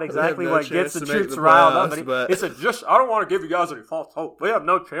 that's not exactly what gets the troops riled up. But he said, I don't want to give you guys any false hope. We have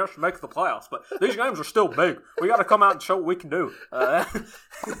no chance to make the playoffs, but these games are still big. We got to come out and show what we can do.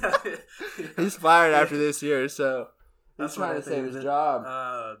 He's fired after this year, so... He's trying to save his job.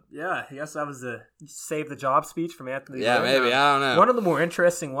 I guess that was the save the job speech from Anthony. Yeah, maybe. I don't know. One of the more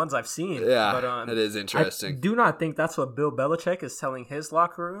interesting ones I've seen. Yeah, but, it is interesting. I do not think that's what Bill Belichick is telling his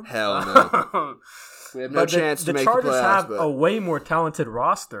locker room. Hell no. We have no chance to make the playoffs. The Chargers have a way more talented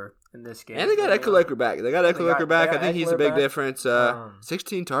roster in this game. And they got Eckler back. back. I think he's a big difference.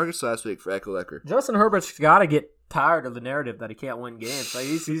 16 targets last week for Eckler. Justin Herbert's got to get tired of the narrative that he can't win games. Like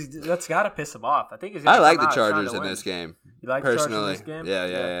that's got to piss him off. I think I like the Chargers in this game. You like personally? The Chargers in this game?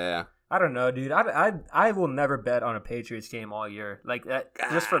 Yeah. I don't know, dude. I will never bet on a Patriots game all year. Like that,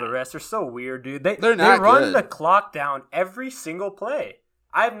 just for the rest. They're so weird, dude. They run the clock down every single play.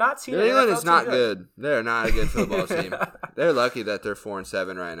 I have not seen. New England is not good. They're not a good football team. They're lucky that they're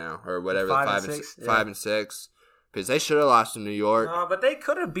 4-7 right now, or whatever. 5 and 6. Because they should have lost to New York. No, but they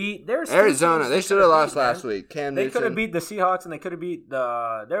could have beat Arizona. They should have lost last week. They could have beat the Seahawks, and they could have beat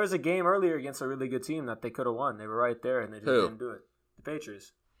the. There was a game earlier against a really good team that they could have won. They were right there, and they just didn't do it. The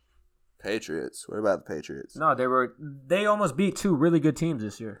Patriots. Patriots. What about the Patriots? No, they almost beat 2 really good teams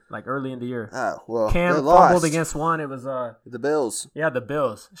this year, like early in the year. Oh, well, Cam fumbled against one. It was the Bills. Yeah, the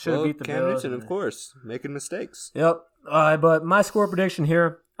Bills. Should have beat the Bills. Cam Newton, of course, making mistakes. Yep. But my score prediction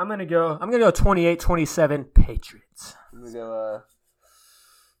here, I'm gonna go 28-27 Patriots. I'm gonna go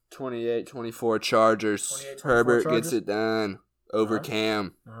 28-24 Chargers. Herbert gets it done over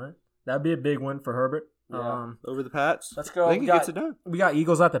Cam. All right. That'd be a big win for Herbert. Yeah. Over the Pats. Let's go. I think he gets it done. We got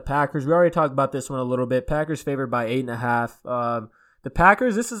Eagles at the Packers. We already talked about this one a little bit. Packers favored by 8.5. The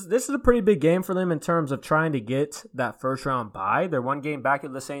Packers, this is a pretty big game for them in terms of trying to get that first round bye. They're 1 game back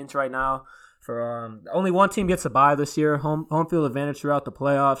at the Saints right now. For only one team gets a bye this year. Home field advantage throughout the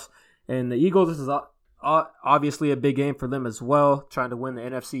playoffs. And the Eagles, this is obviously a big game for them as well, trying to win the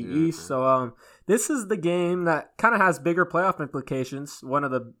NFC East. So this is the game that kind of has bigger playoff implications. One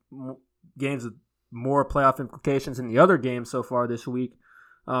of the games with more playoff implications than the other games so far this week.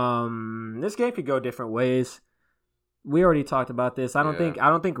 This game could go different ways. We already talked about this. I don't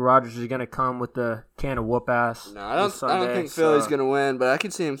think Rodgers is going to come with the can of whoop ass. No, I don't think Philly's going to win, but I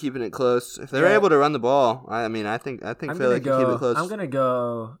can see him keeping it close if they're able to run the ball. I think Philly can keep it close. I'm going to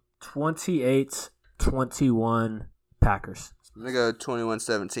go 28-21 Packers. I'm going to go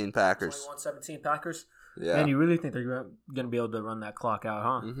 21-17 Packers. 21-17 Packers. Yeah. Man, you really think they're going to be able to run that clock out,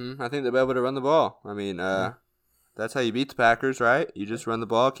 huh? Mm-hmm. I think they'll be able to run the ball. I mean, that's how you beat the Packers, right? You just run the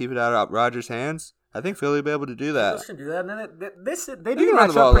ball, keep it out of Rodgers' hands. I think Philly will be able to do that. They can do that. And then they do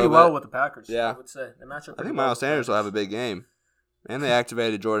match up pretty well with the Packers. Yeah. I would say. They match up I think Miles Sanders will have a big game. And they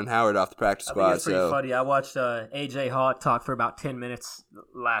activated Jordan Howard off the practice squad. I think it's pretty funny. I watched A.J. Hawk talk for about 10 minutes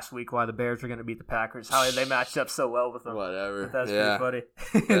last week while the Bears were going to beat the Packers. How they matched up so well with them. Whatever. But that's pretty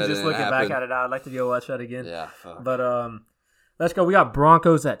funny. Just looking back at it now, I'd like to go watch that again. Yeah. Fuck. But let's go. We got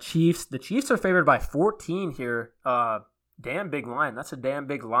Broncos at Chiefs. The Chiefs are favored by 14 here. Damn big line. That's a damn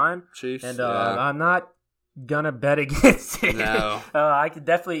big line. Chiefs. And I'm not gonna bet against it. No. I could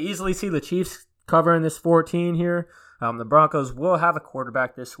definitely easily see the Chiefs covering this 14 here. The Broncos will have a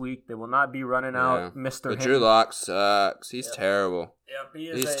quarterback this week. They will not be running out Mr. But Drew Lock sucks. He's terrible.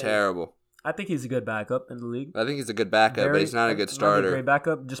 Yep, he's terrible. I think he's a good backup in the league. I think he's a good backup, but he's not a good starter. Not a great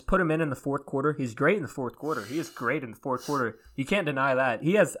backup. Just put him in the fourth quarter. He's great in the fourth quarter. He is great in the fourth quarter. You can't deny that.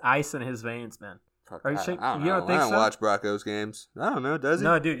 He has ice in his veins, man. Are you shaking? I don't think so? I don't watch Broncos games. I don't know. Does he?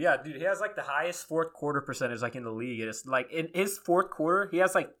 No, dude. Yeah, dude. He has like the highest fourth quarter percentage like in the league. It's like in his fourth quarter, he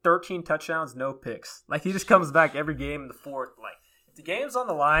has like 13 touchdowns, no picks. Like he just comes back every game in the fourth. Like if the game's on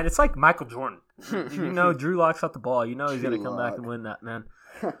the line, it's like Michael Jordan. You know, Drew Lock's up the ball. You know he's gonna come back and win that, man.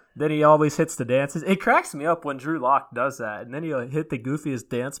 Then he always hits the dances. It cracks me up when Drew Lock does that, and then he'll hit the goofiest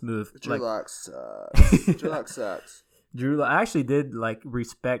dance move. Drew Lock sucks. Drew Lock sucks. I actually did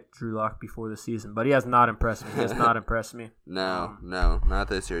respect Drew Lock before the season, but he has not impressed me. No, not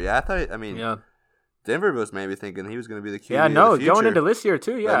this year. Yeah, Denver was maybe thinking he was going to be the QB. Yeah, no, of the future. Going into this year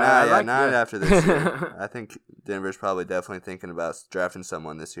too. Yeah, not after this year. I think Denver's probably definitely thinking about drafting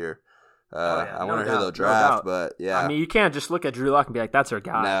someone this year. I wonder who they'll draft, but yeah. I mean, you can't just look at Drew Lock and be like, "That's our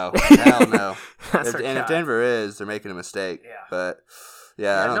guy." No, hell no. If Denver is, they're making a mistake. Yeah. But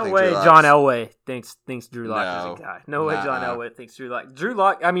yeah, I don't think way Drew Lock's... John Elway thinks Drew Lock is a guy. No way John Elway thinks Drew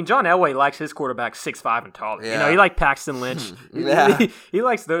Lock. I mean, John Elway likes his quarterback 6'5" and taller. Yeah. You know, he liked Paxton Lynch. He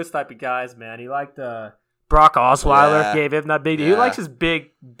likes those type of guys, man. He liked Brock Osweiler. Gave him that big. He likes his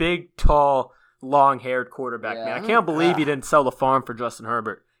big, tall, long-haired quarterback. Man, I can't believe he didn't sell the farm for Justin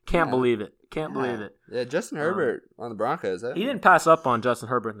Herbert. Can't believe it. Believe it. Yeah, Justin Herbert on the Broncos. He didn't pass up on Justin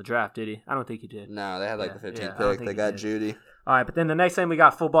Herbert in the draft, did he? I don't think he did. No, they had the 15th pick. They got Judy. All right, but then the next thing we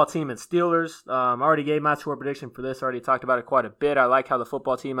got football team and Steelers. I already gave my score prediction for this. I already talked about it quite a bit. I like how the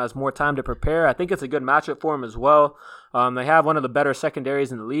football team has more time to prepare. I think it's a good matchup for them as well. They have one of the better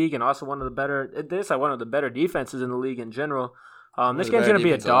secondaries in the league and also one of the better defenses in the league in general. This game's going to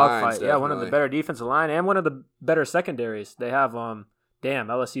be a dogfight. Yeah, one of the better defensive line and one of the better secondaries. They have damn,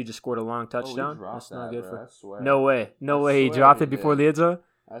 LSU just scored a long touchdown. That's not good for. No way he dropped it before the end zone.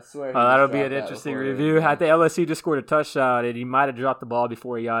 I swear. That'll be an interesting review. I think LSU just scored a touchdown, and he might have dropped the ball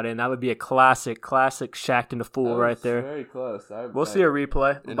before he got in. That would be a classic Shaq and the Fool right there. Very close. We'll see a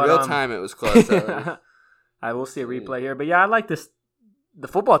replay. In real time, it was close. I will see a replay here, but yeah, I like the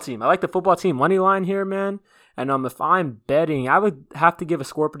football team. I like the football team money line here, man. And if I'm betting, I would have to give a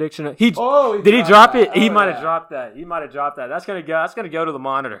score prediction. Did he drop it? He might have dropped that. That's gonna go to the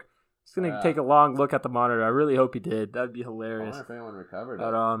monitor. It's gonna take a long look at the monitor. I really hope he did. That'd be hilarious. I wonder if anyone recovered it.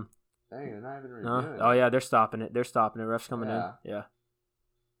 But dang, they're not even reviewing it. Oh yeah, they're stopping it. Refs coming in. Yeah.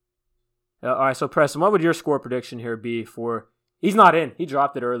 All right, so Preston, what would your score prediction here be for? He's not in. He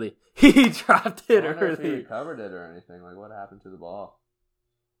dropped it early. I wonder if he recovered it or anything. Like, what happened to the ball?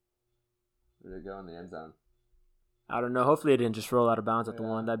 Did it go in the end zone? I don't know. Hopefully it didn't just roll out of bounds at the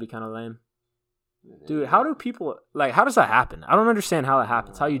one. That'd be kind of lame. Dude, how does that happen? I don't understand how that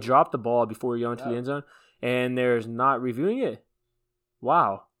happens. How you drop the ball before you go into the end zone and there's not reviewing it?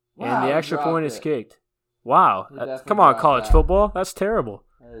 Wow. And the extra point is kicked. Wow. Come on, college football. That's terrible.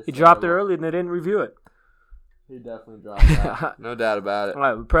 He dropped it early and they didn't review it. He definitely dropped that. No doubt about it. All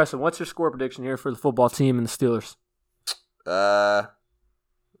right, Preston, what's your score prediction here for the football team and the Steelers? All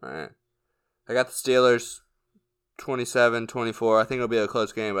right. I got the Steelers 27-24. I think it'll be a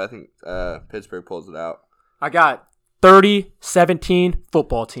close game, but I think Pittsburgh pulls it out. I got 30-17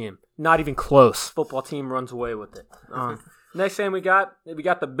 football team. Not even close. Football team runs away with it. Next game we got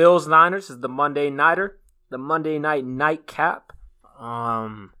the Bills-Niners. This is the Monday Nighter. The Monday Night Nightcap.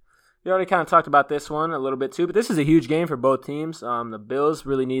 We already kind of talked about this one a little bit too, but this is a huge game for both teams. The Bills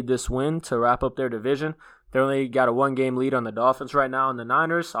really need this win to wrap up their division. They only got a one-game lead on the Dolphins right now, and the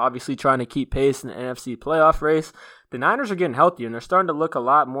Niners obviously trying to keep pace in the NFC playoff race. The Niners are getting healthier, and they're starting to look a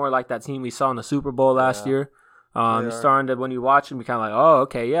lot more like that team we saw in the Super Bowl last year. Starting to, when you watch them, you're kind of like, oh,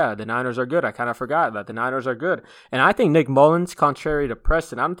 okay, yeah, the Niners are good. I kind of forgot that the Niners are good. And I think Nick Mullins, contrary to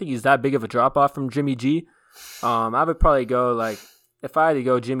Preston, I don't think he's that big of a drop-off from Jimmy G. I would probably go if I had to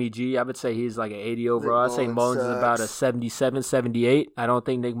go Jimmy G, I would say he's like an 80 overall. I'd say Mullins is about a 77, 78. I don't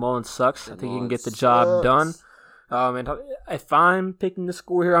think Nick Mullins sucks. I think he can get the job done. And if I'm picking the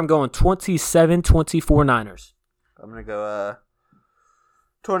score here, I'm going 27-24 Niners. I'm going to go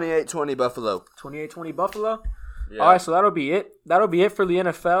 28-20 Buffalo. 28-20 Buffalo? Yeah. All right, so that'll be it. That'll be it for the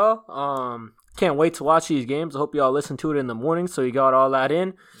NFL. Can't wait to watch these games. I hope you all listen to it in the morning so you got all that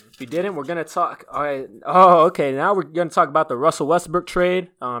in. If you didn't, we're going to talk. All right. Oh, okay. Now we're going to talk about the Russell Westbrook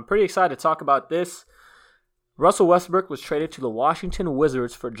trade. I'm pretty excited to talk about this. Russell Westbrook was traded to the Washington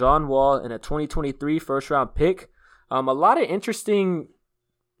Wizards for John Wall and a 2023 first-round pick. A lot of interesting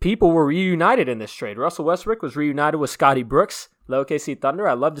people were reunited in this trade. Russell Westbrook was reunited with Scotty Brooks, the OKC Thunder.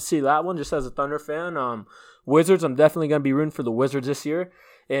 I'd love to see that one just as a Thunder fan. Wizards, I'm definitely going to be rooting for the Wizards this year.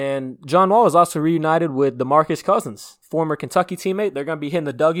 And John Wall is also reunited with DeMarcus Cousins, former Kentucky teammate. They're going to be hitting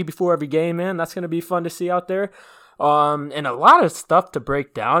the Dougie before every game, man. That's going to be fun to see out there. And a lot of stuff to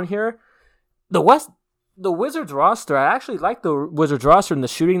break down here. The Wizards roster, I actually like the Wizards roster and the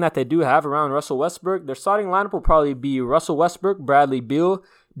shooting that they do have around Russell Westbrook. Their starting lineup will probably be Russell Westbrook, Bradley Beal,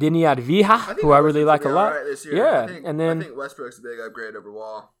 Deni Advija, who I really like a lot. Right this year. Yeah, I think Westbrook's a big upgrade over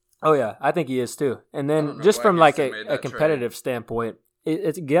Wall. Oh yeah, I think he is too. And then just from like a competitive standpoint,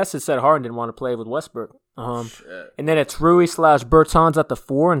 I guess it said Harden didn't want to play with Westbrook. And then it's Rui/Bertans at the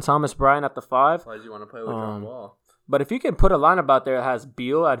 4 and Thomas Bryant at the 5. Why does he want to play with John Wall? But if you can put a lineup out there that has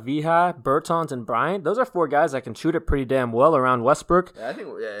Beal, Advija, Bertans, and Bryant, those are 4 guys that can shoot it pretty damn well around Westbrook. Yeah, I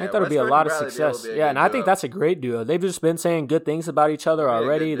think that'll be a lot of success. Yeah, and I think that's a great duo. They've just been saying good things about each other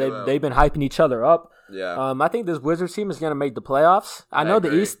already. They've been hyping each other up. Yeah. I think this Wizards team is going to make the playoffs. I know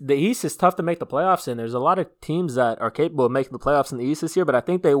the East is tough to make the playoffs in. There's a lot of teams that are capable of making the playoffs in the East this year, but I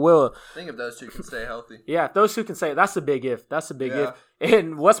think they will. I think if those two can stay healthy. Yeah, if those two can stay, that's a big if. That's a big if.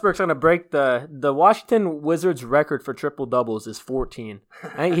 And Westbrook's going to break the Washington Wizards record for triple-doubles is 14. I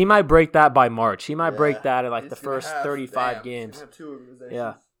think he might break that by March. He might break that in like the first 35 games. He's gonna have 2 organizations.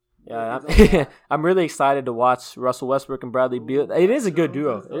 Yeah. Yeah, I'm really excited to watch Russell Westbrook and Bradley Beal. It is a good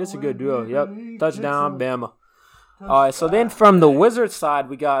duo. Yep. Touchdown, Bama. All right, so then from the Wizards side,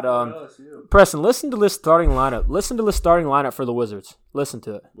 we got Preston, listen to this starting lineup. Listen to the starting lineup for the Wizards. Listen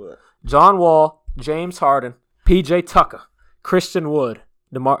to it. What? John Wall, James Harden, PJ Tucker, Christian Wood,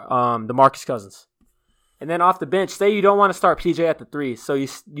 DeMarcus Cousins. And then off the bench, say you don't want to start PJ at the 3, so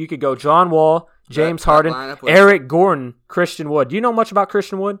you could go John Wall, James Harden, Eric Gordon, Christian Wood. Do you know much about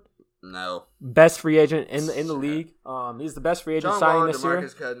Christian Wood? No. Best free agent in the league. He's the best free agent signing this year.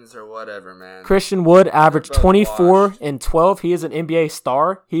 DeMarcus Cousins or whatever, man. Christian Wood averaged 24 and 12. He is an NBA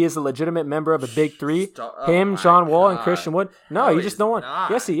star. He is a legitimate member of the Big 3. John Wall, and Christian Wood. No, you just don't want.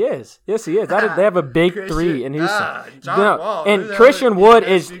 Yes, he is. They have a Big 3 in Houston. And Christian Wood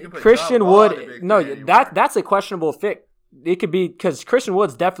is Christian Wood. No, that's a questionable fit. It could be because Christian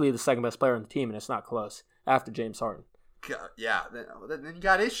Wood's definitely the second best player on the team, and it's not close after James Harden. Yeah, then you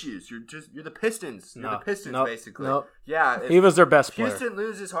got issues. You're the Pistons. You're the Pistons, basically. Nope. Yeah, he was their best player. Houston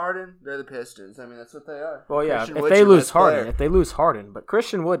loses Harden, they're the Pistons. I mean, that's what they are. Well, yeah, if they lose Harden, but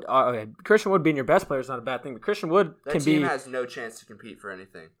Christian Wood being your best player is not a bad thing. But Christian Wood that team has no chance to compete for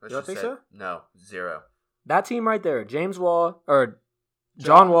anything. You don't think so? No, 0. That team right there: John Wall,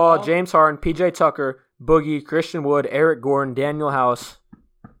 James Harden, PJ Tucker, Boogie, Christian Wood, Eric Gordon, Daniel House.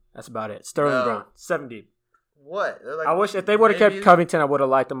 That's about it. Sterling Brown, 7 deep. What? I wish if they would have kept Covington, I would have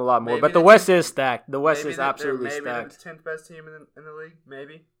liked them a lot more. But the West is stacked. The West is absolutely stacked. Maybe the 10th best team in the league.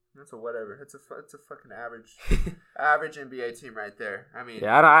 Maybe that's a whatever. It's a fucking average NBA team right there. I mean,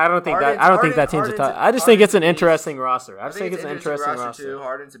 yeah, I don't think that team's a top. I just think it's an interesting roster. I just think it's an interesting roster too.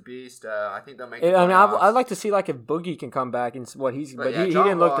 Harden's a beast. I think they'll make. I'd like to see like if Boogie can come back and what he's. But he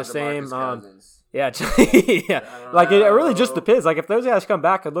didn't look the same. Yeah, like it really just depends. Like if those guys come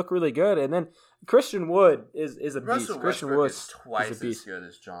back, it look really good, and then Christian Wood is a beast. Christian Wood is twice as good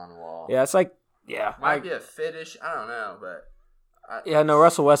as John Wall. Yeah, it's like might be a fit-ish. I don't know, but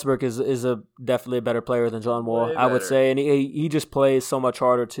Russell Westbrook is definitely a better player than John Wall. I would say, and he just plays so much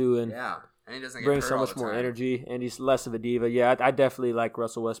harder too, and he doesn't brings so much more energy, and he's less of a diva. Yeah, I definitely like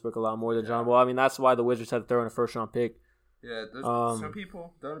Russell Westbrook a lot more than John Wall. I mean, that's why the Wizards had to throw in a first-round pick. Yeah, some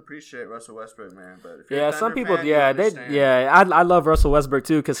people don't appreciate Russell Westbrook, man. But if you're some people, I love Russell Westbrook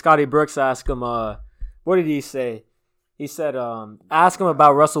too because Scotty Brooks asked him, what did he say? He said, ask him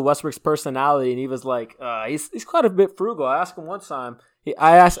about Russell Westbrook's personality, and he was like, he's quite a bit frugal. I asked him one time.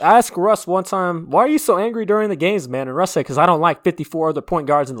 I asked Russ one time, why are you so angry during the games, man? And Russ said, because I don't like 54 other point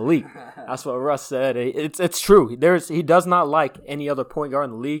guards in the league. That's what Russ said. It's true. He does not like any other point guard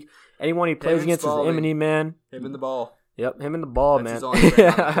in the league. Anyone he plays against is Eminem, man. Him and the ball. Yep, him and the ball, man. Him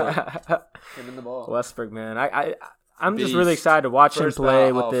and the ball. Westbrook, man. I'm just really excited to watch him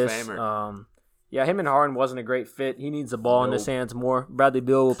play with this. Him and Harden wasn't a great fit. He needs the ball in his hands more. Bradley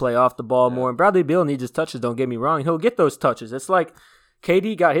Beal will play off the ball more. And Bradley Beal needs his touches, don't get me wrong. He'll get those touches. It's like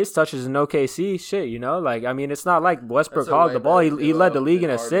KD got his touches in OKC. Shit, you know? Like, I mean, it's not like Westbrook hogged the ball. He led the league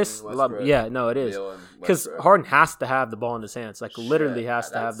in assists. Yeah, no, it is. Because Harden has to have the ball in his hands. Like, literally has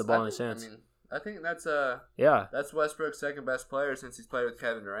to have the ball in his hands. I think that's Westbrook's second best player since he's played with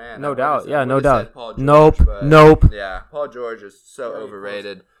Kevin Durant. No doubt. Yeah, no doubt. George, Nope. Yeah, Paul George is so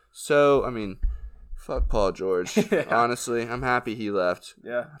overrated. So, I mean, fuck Paul George. Honestly, I'm happy he left.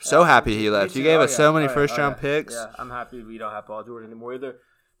 Yeah. I'm so happy he left. He gave us so many first-round picks. Yeah, I'm happy we don't have Paul George anymore either.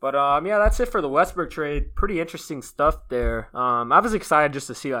 But, yeah, that's it for the Westbrook trade. Pretty interesting stuff there. I was excited just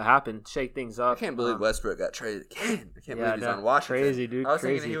to see what happened, shake things up. I can't believe Westbrook got traded again. I can't believe he's on Washington. Crazy, dude. I was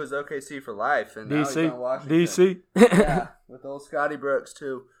crazy. thinking he was OKC for life, and DC, now he's on Washington. DC. Yeah, with old Scotty Brooks,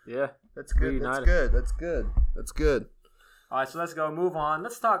 too. Yeah. That's good. That's good. All right, so let's go. Move on.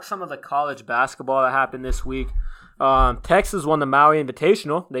 Let's talk some of the college basketball that happened this week. Texas won the Maui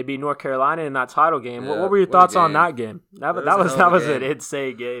Invitational. They beat North Carolina in that title game. Yeah, what were your thoughts on that game? That was an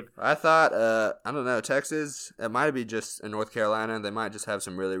insane game. I thought, I don't know, Texas, it might be just in North Carolina. They might just have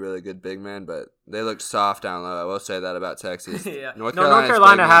some really, really good big men, but they look soft down low. I will say that about Texas. Yeah. North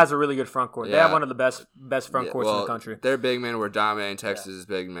Carolina has a really good front court. Yeah. They have one of the best front courts in the country. Their big men were dominating Texas's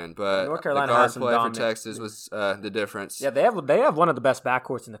big men, but North Carolina the guard has some play dominant. for Texas was the difference. Yeah, they have one of the best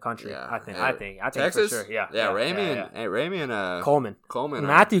backcourts in the country. Yeah. I think Texas, for sure. Yeah, Ramey and Coleman.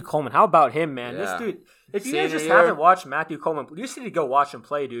 Matthew Coleman. How about him, man? Yeah. This dude. If you guys just haven't watched Matthew Coleman, you just need to go watch him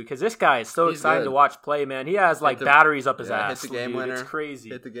play, dude. Because this guy is so exciting to watch play, man. He has batteries up his ass. Hit the game winner. It's crazy.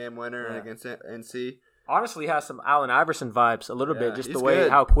 Hit the game winner against NC. Honestly, has some Allen Iverson vibes a little bit, just the way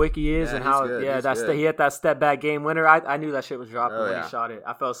good. how quick he is and how good. He hit that step back game winner. I knew that shit was dropping when he shot it.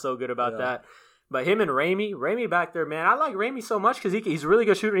 I felt so good about that. But him and Ramey back there, man, I like Ramey so much because he's a really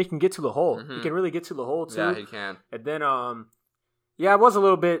good shooter. He can get to the hole. Mm-hmm. He can really get to the hole too. Yeah, he can. And then it was a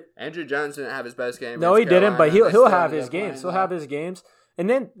little bit. Andrew Jones didn't have his best game. No, he didn't, but he'll have his games. He'll have his games. And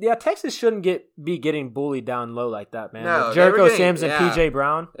then, Texas shouldn't be getting bullied down low like that, man. No, like Jericho Sims and P.J.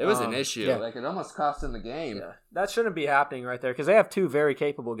 Brown. It was an issue. Yeah. Like, it almost cost him the game. Yeah. That shouldn't be happening right there because they have two very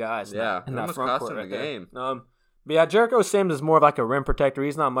capable guys in that front court cost him the game. But yeah, Jericho Sims is more of like a rim protector.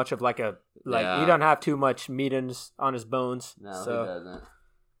 He's not much of he doesn't have too much meat on his bones. No, he doesn't.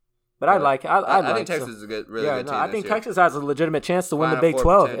 But I think Texas is a really good team. I think Texas has a legitimate chance to win the Big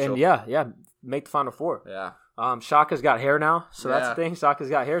 12 and make the Final Four. Yeah. Shaka's got hair now, so that's the thing. Shaka's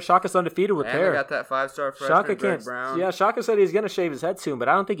got hair. Shaka's undefeated with hair. And they got that 5-star freshman, Greg Brown. Yeah, Shaka said he's going to shave his head soon, but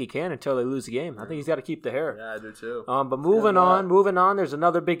I don't think he can until they lose the game. I think he's got to keep the hair. Yeah, I do too. But moving on, there's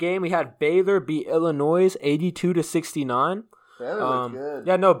another big game. We had Baylor beat Illinois 82-69. Baylor was good.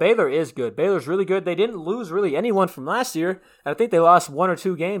 Yeah, no, Baylor is good. Baylor's really good. They didn't lose really anyone from last year. And I think they lost 1 or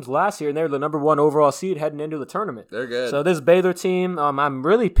 2 games last year, and they're the number 1 overall seed heading into the tournament. They're good. So this Baylor team, I'm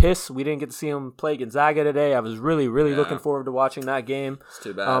really pissed we didn't get to see them play Gonzaga today. I was really, really looking forward to watching that game. It's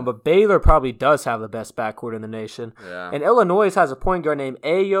too bad. But Baylor probably does have the best backcourt in the nation. Yeah. And Illinois has a point guard named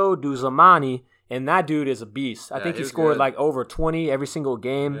Ayo Duzamani. And that dude is a beast. I think he scored over 20 every single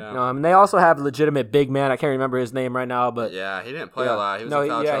game. Yeah. And they also have a legitimate big man. I can't remember his name right now, but he didn't play a lot. He was in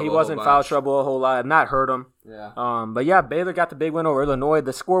foul trouble. He was in foul trouble a whole lot, and that hurt him. Yeah. But yeah, Baylor got the big win over Illinois.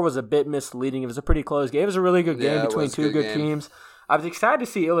 The score was a bit misleading. It was a pretty close game. It was a really good game between two good teams. I was excited to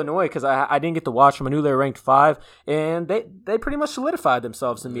see Illinois because I didn't get to watch them. I knew they were ranked 5, and they pretty much solidified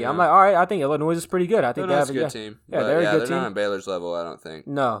themselves to me. I'm like, all right, I think Illinois is pretty good. I think they're a good team. Yeah, they're a good team. They're not on Baylor's level, I don't think.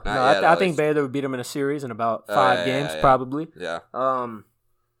 No, I think Baylor would beat them in a series in about 5 games, probably. Yeah.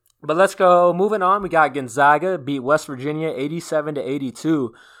 But let's go. Moving on, we got Gonzaga beat West Virginia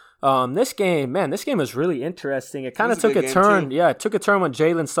 87-82. This game was really interesting. It kind of took a turn. Yeah, it took a turn when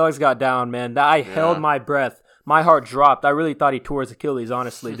Jalen Suggs got down, man. I held my breath. My heart dropped. I really thought he tore his Achilles,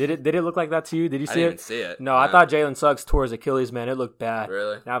 honestly. Did it look like that to you? Did you see it? I didn't see it. No, I thought Jalen Suggs tore his Achilles, man. It looked bad.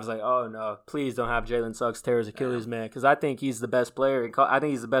 Really? And I was like, oh, no. Please don't have Jalen Suggs tear his Achilles, man, because I think he's the best player. I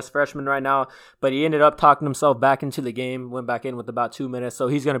think he's the best freshman right now, but he ended up talking himself back into the game, went back in with about 2 minutes, so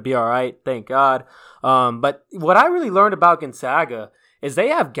he's going to be all right, thank God. But what I really learned about Gonzaga is they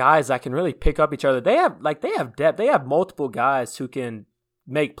have guys that can really pick up each other. They have depth. They have multiple guys who can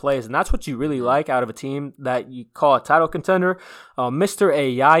make plays, and that's what you really like out of a team that you call a title contender. Mr.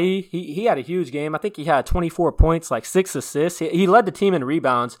 Ayayi, he had a huge game. I think he had 24 points, 6 assists. He led the team in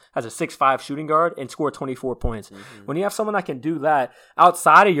rebounds as a 6'5" shooting guard and scored 24 points. Mm-hmm. When you have someone that can do that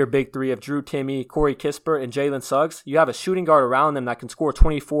outside of your big 3 of Drew Timme, Corey Kispert, and Jalen Suggs, you have a shooting guard around them that can score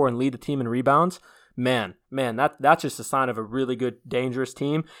 24 and lead the team in rebounds. Man, that's just a sign of a really good, dangerous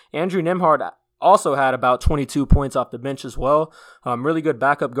team. Andrew Nembhard also had about 22 points off the bench as well. Really good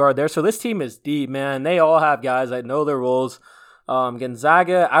backup guard there. So this team is deep, man. They all have guys that know their roles.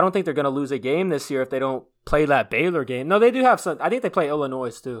 Gonzaga, I don't think they're going to lose a game this year if they don't play that Baylor game. No, they do have some. I think they play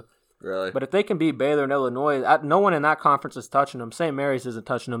Illinois too. Really? But if they can beat Baylor and Illinois, no one in that conference is touching them. St. Mary's isn't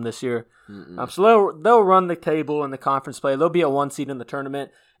touching them this year. So they'll run the table in the conference play. They'll be a 1 seed in the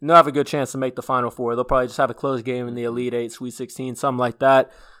tournament, and they'll have a good chance to make the Final Four. They'll probably just have a close game in the Elite 8, Sweet 16, something like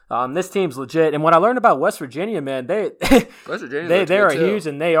that. This team's legit. And what I learned about West Virginia, man, they are huge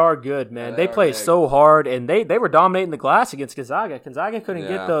and they are good, man. They play so hard, and they were dominating the glass against Gonzaga. Gonzaga couldn't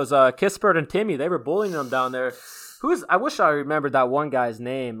get those Kispert and Timme. They were bullying them down there. I wish I remembered that one guy's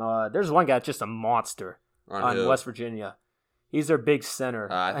name. There's one guy that's just a monster on West Virginia. He's their big center.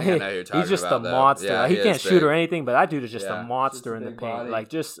 I think I know who you're talking about. He's just a monster. Yeah, he can't shoot or anything, but that dude is just a monster in the paint.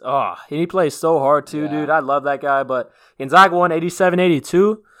 And he plays so hard too, dude. I love that guy. But Gonzaga won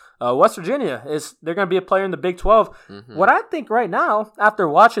 87-82. West Virginia they're going to be a player in the Big 12. Mm-hmm. What I think right now, after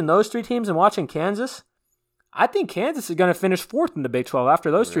watching those three teams and watching Kansas, I think Kansas is going to finish fourth in the Big 12 after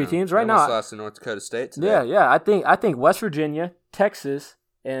those three teams right now. Lost to North Dakota State today. Yeah. I think West Virginia, Texas,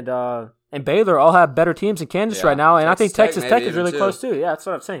 and Baylor all have better teams than Kansas right now, and I think Texas Tech is really close too. Yeah, that's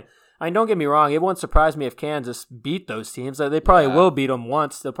what I'm saying. I mean, don't get me wrong. It wouldn't surprise me if Kansas beat those teams. They probably will beat them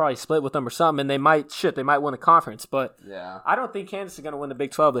once. They'll probably split with them or something, and they might win the conference. But I don't think Kansas is going to win the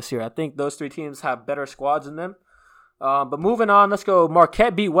Big 12 this year. I think those three teams have better squads than them. But moving on, let's go.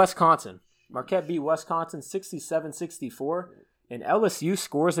 Marquette beat Wisconsin. 67-64. And LSU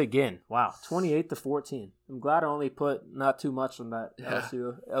scores again. Wow, 28-14. I'm glad I only put not too much on that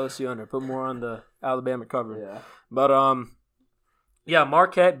LSU under. Put more on the Alabama cover. Yeah. But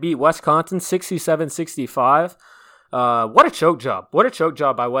Marquette beat Wisconsin 67-65. What a choke job. What a choke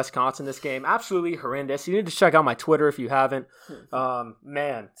job by Wisconsin this game. Absolutely horrendous. You need to check out my Twitter if you haven't.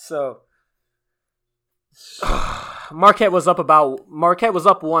 Marquette was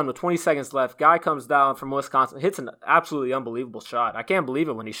up one with 20 seconds left. Guy comes down from Wisconsin, hits an absolutely unbelievable shot. I can't believe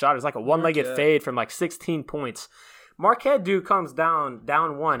it when he shot. It was like a one-legged fade from like 16 points. Marquette dude comes down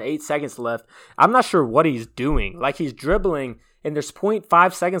 1, 8 seconds left. I'm not sure what he's doing. Like he's dribbling and there's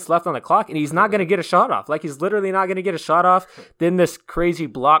 0.5 seconds left on the clock and he's not going to get a shot off. Like he's literally not going to get a shot off. Then this crazy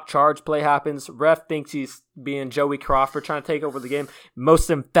block charge play happens. Ref thinks he's being Joey Crawford trying to take over the game. Most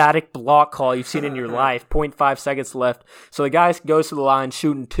emphatic block call you've seen in your life. 0.5 seconds left. So the guy goes to the line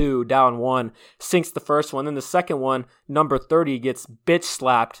shooting 2, down 1, sinks the first one. Then the second one, number 30, gets bitch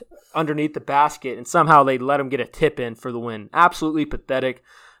slapped underneath the basket and somehow they let him get a tip in for the win. Absolutely pathetic.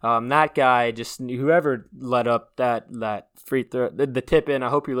 That guy, just whoever let up that free throw, the tip in, I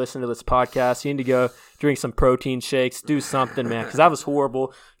hope you're listening to this podcast. You need to go drink some protein shakes, do something, man, because that was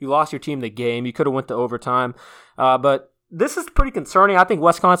horrible. You lost your team the game. You could have went to overtime. But this is pretty concerning. I think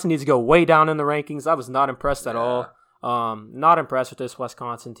Wisconsin needs to go way down in the rankings. I was not impressed at all. Not impressed with this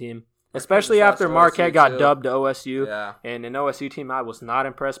Wisconsin team, especially after Marquette got dubbed to OSU. Yeah. And an OSU team I was not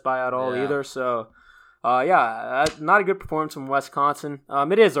impressed by at all either. So, not a good performance from Wisconsin.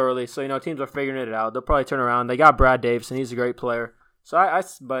 It is early, so teams are figuring it out. They'll probably turn around. They got Brad Davison; he's a great player. So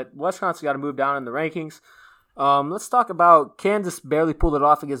but Wisconsin got to move down in the rankings. Let's talk about Kansas barely pulled it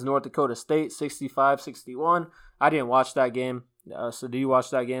off against North Dakota State, 65-61. I didn't watch that game. So do you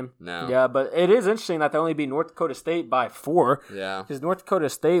watch that game? No. Yeah, but it is interesting that they only beat North Dakota State by 4. Yeah. Because North Dakota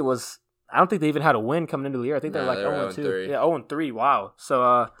State I don't think they even had a win coming into the year. I think they're like 0-2. Yeah, 0-3. Wow.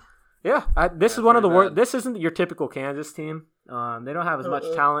 So, this is one of the worst. This isn't your typical Kansas team. They don't have as much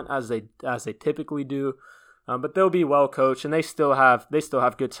talent as they typically do, but they'll be well coached and they still have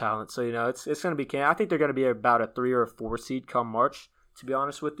good talent. So it's going to be. I think they're going to be about a 3 or a 4 seed come March. To be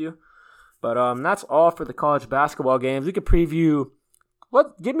honest with you, but that's all for the college basketball games. We could preview.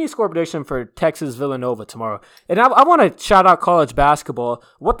 Give me a score prediction for Texas Villanova tomorrow. And I want to shout out college basketball.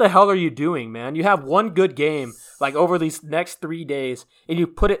 What the hell are you doing, man? You have one good game like over these next 3 days, and you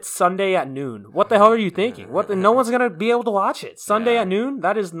put it Sunday at noon. What the hell are you thinking? No one's gonna be able to watch it Sunday at noon.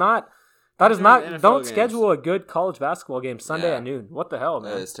 That is not. Don't schedule a good college basketball game Sunday at noon. What the hell,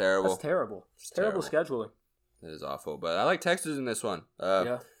 man? That is terrible. That's terrible. It's terrible scheduling. It is awful. But I like Texas in this one.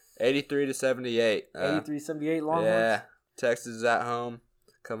 83-78. 83-78 Longhorns. Yeah. Texas is at home,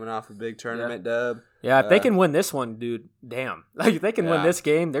 coming off a big tournament dub. Yeah, if they can win this one, dude, damn. Like, if they can win this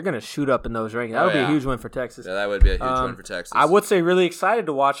game, they're going to shoot up in those rankings. That would be a huge win for Texas. Yeah, that would be a huge win for Texas. I would say really excited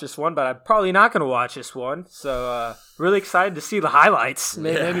to watch this one, but I'm probably not going to watch this one. So, really excited to see the highlights.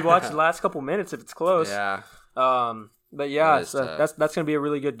 Maybe watch the last couple minutes if it's close. Yeah. But, yeah, that's going to be a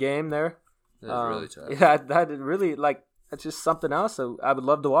really good game there. That's really tough. Yeah, that really, that's just something else that I would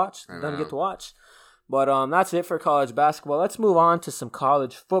love to watch. Don't get to watch. But that's it for college basketball. Let's move on to some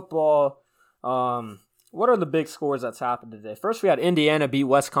college football. What are the big scores that's happened today? First, we had Indiana beat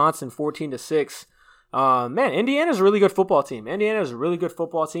Wisconsin 14-6. Indiana's a really good football team. Indiana is a really good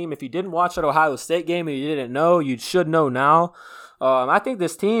football team. If you didn't watch that Ohio State game and you didn't know, you should know now. I think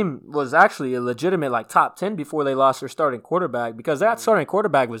this team was actually a legitimate top 10 before they lost their starting quarterback, because that starting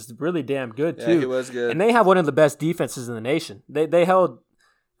quarterback was really damn good too. Yeah, he was good. And they have one of the best defenses in the nation. They held.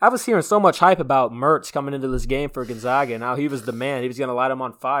 I was hearing so much hype about Mertz coming into this game for Gonzaga, and how he was the man. He was going to light them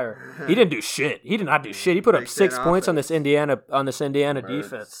on fire. He didn't do shit. He did not do shit. He put up 6 points on this Indiana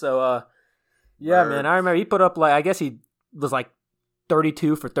defense. So, man, I remember he put up I guess he was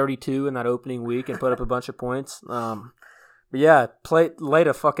 32 for 32 in that opening week and put up a bunch of points. But yeah, laid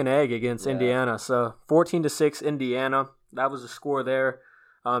a fucking egg against Indiana. So 14-6 Indiana. That was the score there.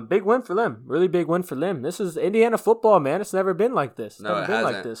 Big win for them. Really big win for them. This is Indiana football, man. It's never been like this. No, it hasn't.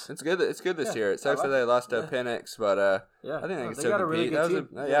 Like this. It's good. It's good this year. It sucks that they lost to Penix, but I think they still got a really good team.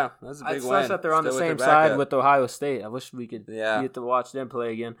 That was a big win. It sucks that they're on the same side with Ohio State. I wish we could get to watch them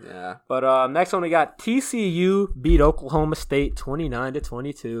play again. Yeah. But next one we got TCU beat Oklahoma State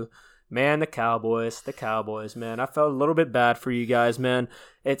 29-22. Man, the Cowboys, man. I felt a little bit bad for you guys, man.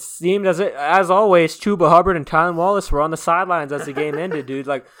 It seemed as always, Chuba Hubbard and Tylan Wallace were on the sidelines as the game ended, dude.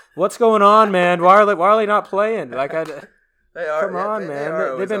 Like, what's going on, man? Why are they not playing? Like, they are. Come on,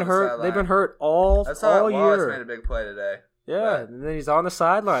 man. They've been hurt. They've been hurt all year. Wallace made a big play today. Yeah, and then he's on the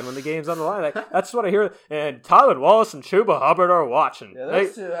sideline when the game's on the line. Like, that's what I hear. And Tylan Wallace and Chuba Hubbard are watching. Yeah,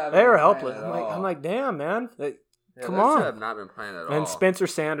 they are helpless. I'm like, damn, man. Come on. Have not been playing at all. And Spencer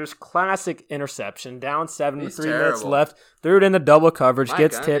Sanders, classic interception, down 7 with 3 minutes left. Threw it in the double coverage,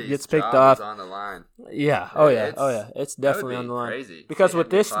 gets tipped, gets picked off. On the line. Yeah. Oh yeah. It's definitely on the line. Crazy. Because with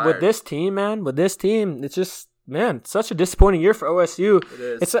this team, it's just, man, such a disappointing year for OSU. It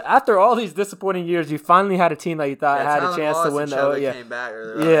is. It's after all these disappointing years, you finally had a team that you thought had a chance to win. Came back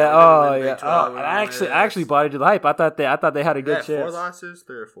I actually bought into the hype. I thought they had a good chance. 4 losses,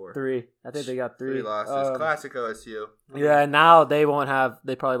 3 or 4. 3. I think they got 3. 3 losses. Classic OSU. Yeah, now they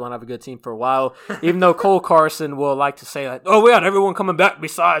probably won't have a good team for a while. Even though Cole Carson will like to say like, "Oh, we had everyone coming back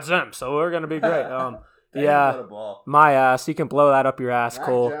besides them, so we're gonna be great." Yeah, my ass. You can blow that up your ass, Mac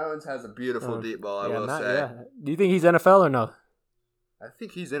Cole. Jones has a beautiful deep ball, I will say. Yeah. Do you think he's NFL or no? I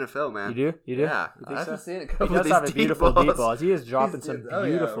think he's NFL, man. You do? Yeah. I haven't seen a couple he does of these have a beautiful deep deep balls. He is dropping some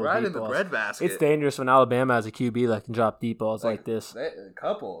beautiful right deep in the balls. breadbasket. It's dangerous when Alabama has a QB that can drop deep balls like this. A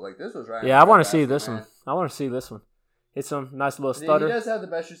couple. Like, this was right. Yeah, I want to see this one. I want to see this one. It's some nice little stutter. He does have the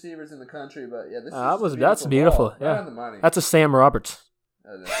best receivers in the country, but yeah, that's beautiful. Ball. Yeah, right on the money. That's a Sam Roberts.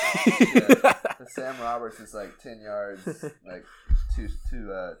 The Sam Roberts is like 10 yards, like too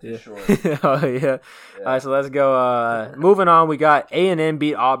short. Oh yeah. All right, so let's go. Moving on, we got A&M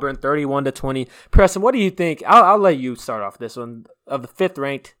beat Auburn 31-20. Preston, what do you think? I'll let you start off this one of the 5th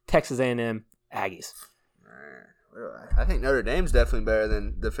ranked Texas A&M Aggies. I think Notre Dame's definitely better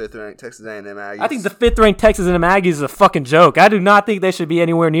than the 5th ranked Texas A&M Aggies. I think the 5th ranked Texas A&M Aggies is a fucking joke. I do not think they should be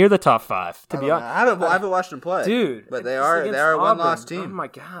anywhere near the top 5. To be honest, I haven't watched them play, dude. But they are a one-loss team. Oh my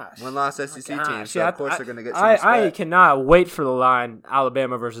gosh, one-loss SEC team. So of course they're going to get some respect. I cannot wait for the line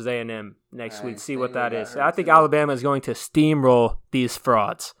Alabama versus A&M next week. See what that is. I think Alabama is going to steamroll these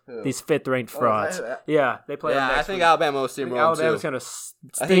frauds, these 5th ranked frauds. Yeah, they play. Yeah, I think Alabama will steamroll. Alabama's going to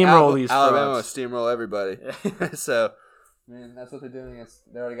steamroll these frauds. Alabama will steamroll everybody. So. I mean, that's what they're doing.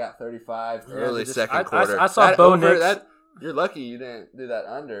 They already got 35 early second quarter. I saw Bo Nix. You're lucky you didn't do that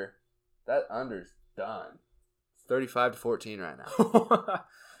under. That under's done. It's 35-14 right now.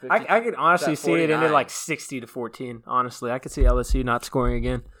 I could honestly see it ended like 60-14. Honestly, I could see LSU not scoring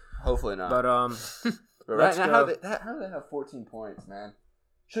again. Hopefully not. But but right now, how do they have 14 points, man?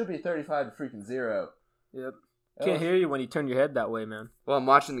 Should be 35-0. Yep. Can't hear you when you turn your head that way, man. Well, I'm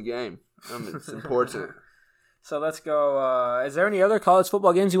watching the game. It's important. So let's go. Is there any other college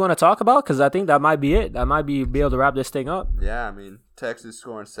football games you want to talk about? Because I think that might be it. That might be able to wrap this thing up. Yeah, I mean, Texas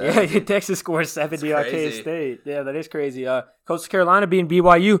scoring 70. Yeah, Texas scoring 70 on K-State. Yeah, that is crazy. Coastal Carolina beating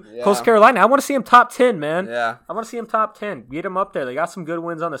BYU. Yeah. Coastal Carolina, I want to see them top 10, man. Yeah. I want to see them top 10. Get them up there. They got some good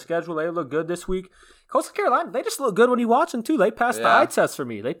wins on the schedule. They look good this week. Coastal Carolina, they just look good when you watch them, too. They passed the eye test for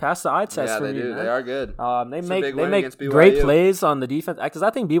me. They passed the eye test for me. Yeah, they do. Man. They are good. They make great plays on the defense because I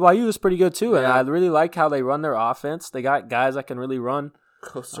think BYU is pretty good, too. Yeah. And I really like how they run their offense. They got guys that can really run.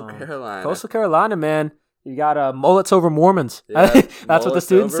 Coastal Carolina. Coastal Carolina, man. You got mullets over Mormons. Yeah, that's what the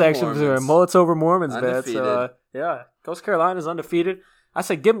student section is doing. Mullets over Mormons, undefeated. Man. So, Coastal Carolina is undefeated. I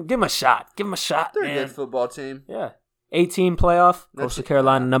said, give them a shot. Give them a shot, They're man. a good football team. Yeah. 18 playoff. Coastal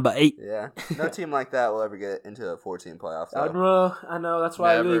Carolina, number 8. Yeah. No team like that will ever get into a 14 playoff. I know. That's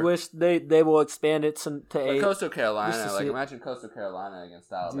why I really wish they will expand it to 8. Coastal Carolina, imagine Coastal Carolina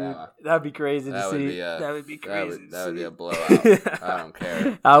against Alabama. Dude, that'd be crazy to see. That would be crazy. That would be a blowout. I don't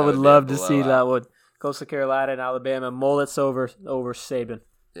care. I would love to see that one. Coastal Carolina and Alabama. Mullets over Saban.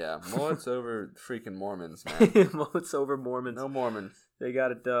 Yeah, mullets over freaking Mormons, man. Mullets over Mormons. No Mormons. They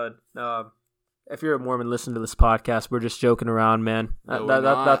got it done. If you're a Mormon, listen to this podcast. We're just joking around, man. No,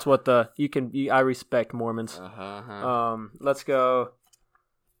 that's what I respect Mormons. Let's go.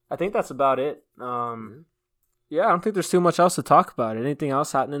 I think that's about it. Yeah, I don't think there's too much else to talk about. Anything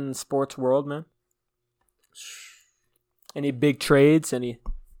else happening in the sports world, man? Any big trades? Any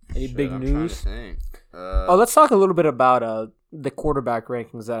big news? Let's talk a little bit about the quarterback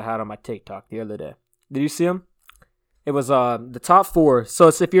rankings that I had on my TikTok the other day. Did you see them? It was the top 4. So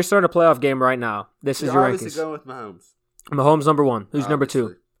it's if you're starting a playoff game right now, this is your rankings. Obviously going with Mahomes. Mahomes number 1. Who's number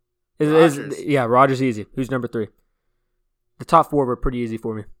 2? Rodgers easy. Who's number 3? The top 4 were pretty easy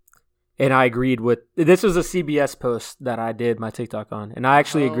for me. And I agreed with – this was a CBS post that I did my TikTok on. And I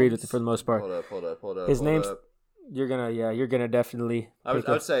actually agreed with it for the most part. Hold up. His name's – you're gonna definitely – I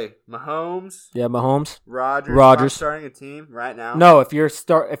would say Mahomes. Yeah, Mahomes. Rodgers. I'm starting a team right now. No, if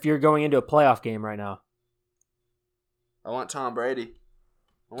you're going into a playoff game right now. I want Tom Brady.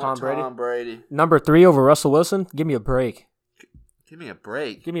 Tom Brady. Number 3 over Russell Wilson? Give me a break. Give me a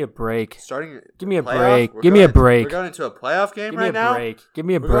break. Give me a break. Give me a break. Give me a break. We're going into a playoff game right now? Give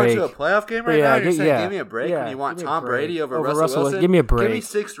me a break. We're going to a playoff game right now? You're saying give me a break and you want Tom Brady over Russell Wilson? Give me a break. Give me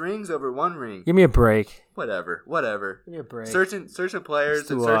 6 rings over 1 ring. Give me a break. Whatever. Give me a break. Certain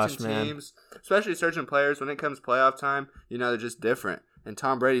players and certain teams, especially certain players, when it comes playoff time, they're just different. And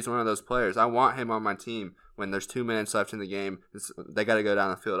Tom Brady's one of those players. I want him on my team. When there's 2 minutes left in the game, they got to go down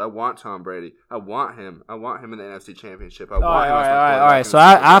the field. I want Tom Brady. I want him in the NFC Championship. All right. So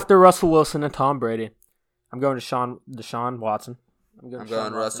after Russell Wilson and Tom Brady, I'm going to Deshaun Watson. I'm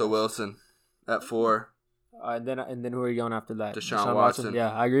going Russell Wilson at 4. And then who are you going after that? Deshaun Watson.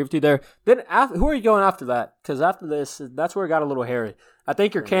 Yeah, I agree with you there. Then who are you going after that? Because after this, that's where it got a little hairy. I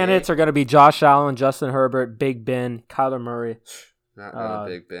think your candidates are going to be Josh Allen, Justin Herbert, Big Ben, Kyler Murray. Not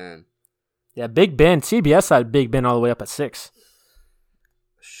really Big Ben. Yeah, Big Ben. CBS had Big Ben all the way up at 6.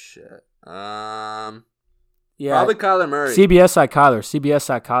 Shit. Yeah. Probably Kyler Murray. CBS had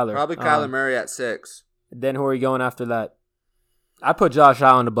Kyler. Probably Kyler Murray at 6. Then who are you going after that? I put Josh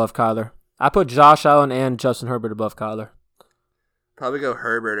Allen above Kyler. I put Josh Allen and Justin Herbert above Kyler. Probably go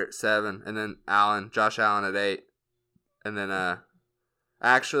Herbert at 7, and then Josh Allen at 8. And then,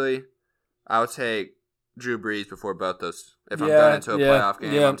 actually, I would take Drew Brees before both those. If I'm going into a playoff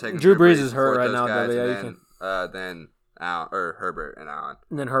game, I'm taking Drew Brees is hurt right now. Then Herbert and Allen.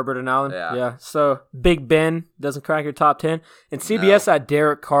 And then Herbert and Allen. Yeah. So Big Ben doesn't crack your top 10, and CBS had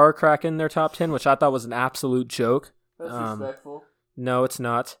Derek Carr cracking their top 10, which I thought was an absolute joke. That's respectful. No, it's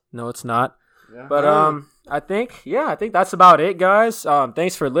not. Yeah. But I think that's about it, guys.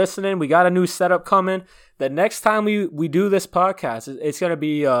 Thanks for listening. We got a new setup coming. The next time we do this podcast, it's gonna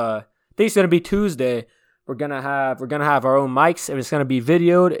be I think it's gonna be Tuesday. We're gonna have our own mics, and it's gonna be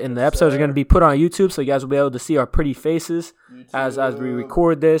videoed, and the episodes are gonna be put on YouTube, so you guys will be able to see our pretty faces as we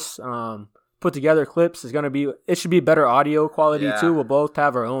record this. Put together clips. It should be better audio quality too. We'll both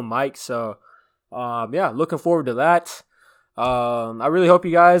have our own mics, so looking forward to that. I really hope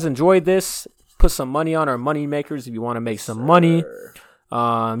you guys enjoyed this. Put some money on our money makers if you want to make some money.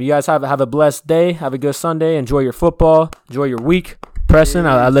 You guys have a blessed day. Have a good Sunday. Enjoy your football. Enjoy your week. Preston,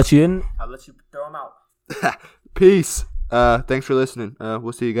 I'll let you in. I'll let you throw them out. Peace. Thanks for listening.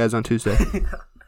 We'll see you guys on Tuesday.